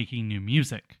about making new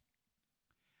music.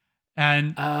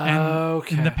 And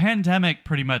the pandemic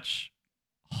pretty much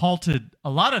halted a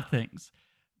lot of things.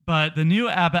 But the new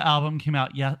ABBA album came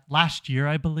out last year,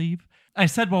 I believe. I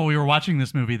said while we were watching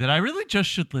this movie that I really just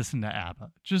should listen to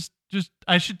ABBA. Just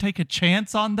I should take a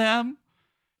chance on them.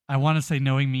 I want to say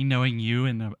knowing me, knowing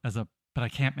you, but I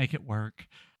can't make it work.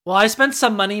 Well, I spent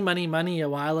some money a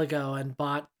while ago and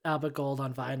bought ABBA Gold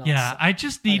on vinyl. Yeah, so I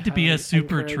just need to be a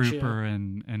super trooper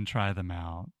and try them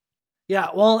out. Yeah,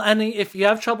 well, and if you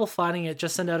have trouble finding it,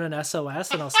 just send out an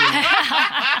SOS and I'll see you.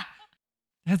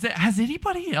 Has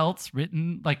anybody else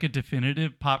written like a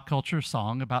definitive pop culture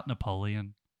song about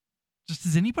Napoleon? Just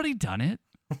has anybody done it?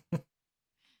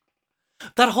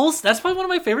 That's probably one of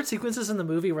my favorite sequences in the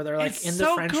movie where they're like It's in the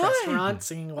so French good. restaurant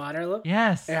singing Waterloo.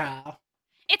 Yes. Yeah.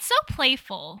 It's so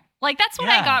playful. Like, that's what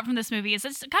I got from this movie, is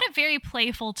it's got a very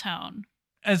playful tone.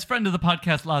 As friend of the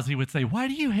podcast, Lazi would say, why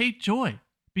do you hate joy?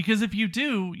 Because if you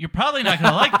do, you're probably not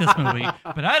going to like this movie,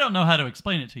 but I don't know how to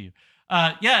explain it to you.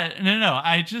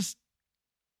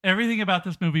 Everything about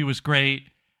this movie was great.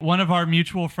 One of our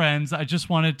mutual friends, I just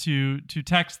wanted to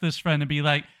text this friend and be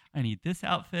like, I need this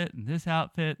outfit and this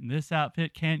outfit and this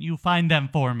outfit. Can't you find them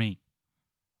for me?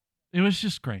 It was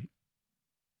just great.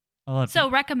 I loved it. So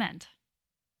recommend.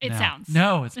 It No. sounds.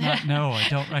 No, it's not. No, I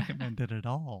don't recommend it at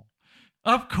all.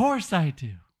 Of course I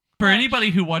do. For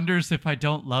anybody who wonders if I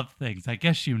don't love things, I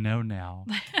guess you know now.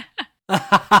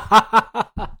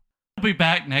 We'll be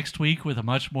back next week with a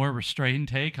much more restrained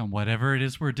take on whatever it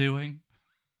is we're doing.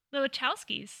 The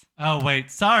Wachowskis. Oh,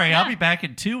 wait. Sorry. Yeah. I'll be back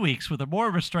in 2 weeks with a more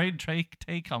restrained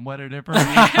take on whatever.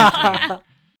 information.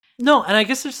 No, and I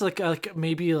guess it's like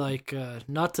maybe like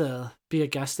not to be a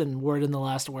guest and word in the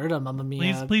last word on Mamma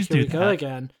Mia. Please Here do we go that.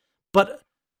 again. But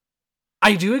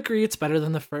I do agree it's better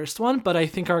than the first one, but I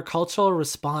think our cultural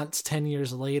response 10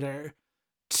 years later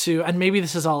to, and maybe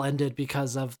this is all ended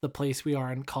because of the place we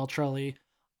are in culturally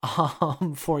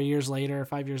 4 years later,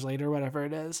 5 years later, whatever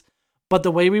it is. But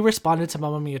the way we responded to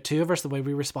Mamma Mia 2 versus the way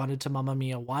we responded to Mamma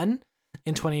Mia 1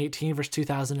 in 2018 versus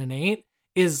 2008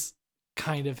 is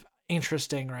kind of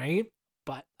interesting, right?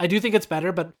 But I do think it's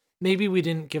better, but maybe we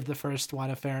didn't give the first one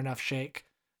a fair enough shake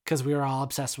because we were all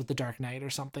obsessed with The Dark Knight or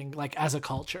something, like as a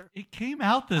culture. It came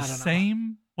out the I don't know.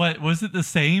 same. What was it? The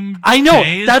same. I know,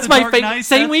 day as that's The my Dark favorite. Knight?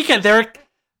 Same That's- weekend. They were,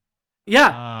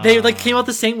 yeah, they like came Ah. out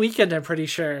the same weekend, I'm pretty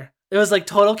sure. It was like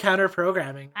total counter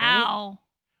programming. Right? Ow.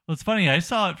 Well, it's funny. I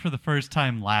saw it for the first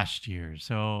time last year,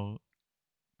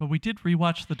 but we did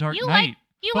rewatch The Dark You Knight.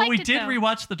 You But liked we it, did though.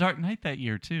 rewatch The Dark Knight that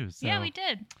year too. So. Yeah, we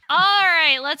did. All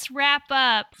right, let's wrap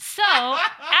up. So,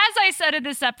 as I said in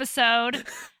this episode,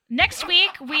 next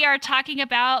week we are talking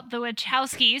about the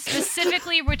Wachowskis,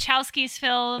 specifically Wachowskis I'm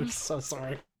films. so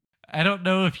sorry. I don't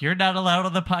know if you're not allowed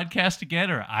on the podcast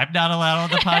again, or I'm not allowed on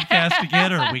the podcast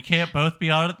again, or we can't both be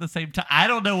on at the same time. I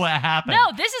don't know what happened.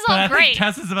 No, this is but all I great. think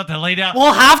Tess is about to lay down.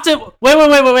 We'll have to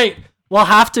wait. We'll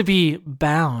have to be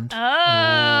bound.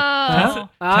 Oh.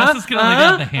 Tess is gonna lay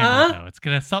down the hammer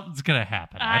though. Something's gonna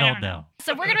happen. I don't know.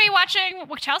 So we're going to be watching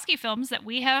Wachowski films that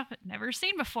we have never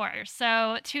seen before.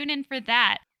 So tune in for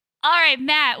that. All right,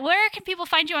 Matt, where can people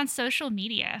find you on social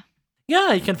media?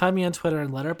 Yeah, you can find me on Twitter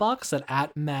and Letterboxd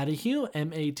at Mattyhugh,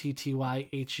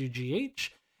 MATTYHUGH.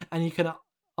 And you can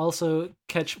also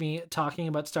catch me talking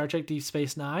about Star Trek Deep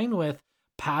Space Nine with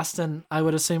past and I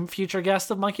would assume future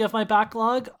guest of Monkey Off My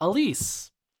Backlog,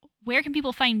 Elise. Where can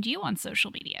people find you on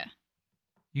social media?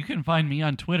 You can find me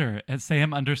on Twitter at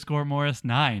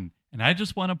Sam_Morris9. And I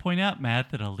just want to point out,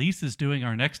 Matt, that Elise is doing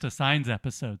our next Assigns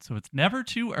episode, so it's never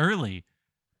too early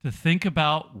to think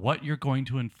about what you're going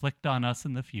to inflict on us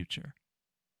in the future.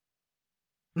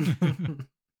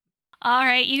 All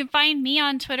right, you can find me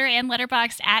on Twitter and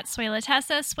Letterboxd at Swayla.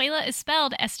 Swayla is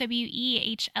spelled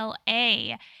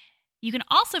SWEHLA. You can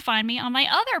also find me on my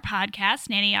other podcast,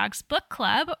 Nanny Yogg's Book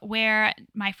Club, where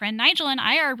my friend Nigel and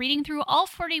I are reading through all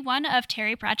 41 of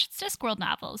Terry Pratchett's Discworld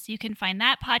novels. You can find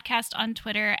that podcast on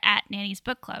Twitter at Nanny's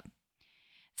Book Club.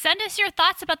 Send us your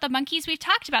thoughts about the monkeys we've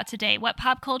talked about today, what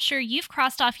pop culture you've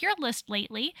crossed off your list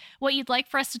lately, what you'd like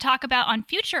for us to talk about on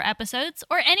future episodes,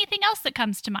 or anything else that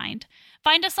comes to mind.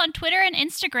 Find us on Twitter and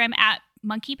Instagram at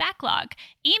Monkey Backlog.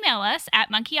 Email us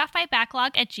at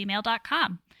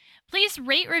monkeyoffmybacklog@gmail.com. Please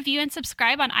rate, review, and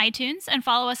subscribe on iTunes and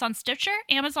follow us on Stitcher,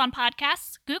 Amazon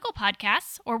Podcasts, Google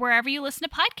Podcasts, or wherever you listen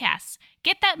to podcasts.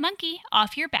 Get that monkey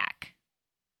off your back.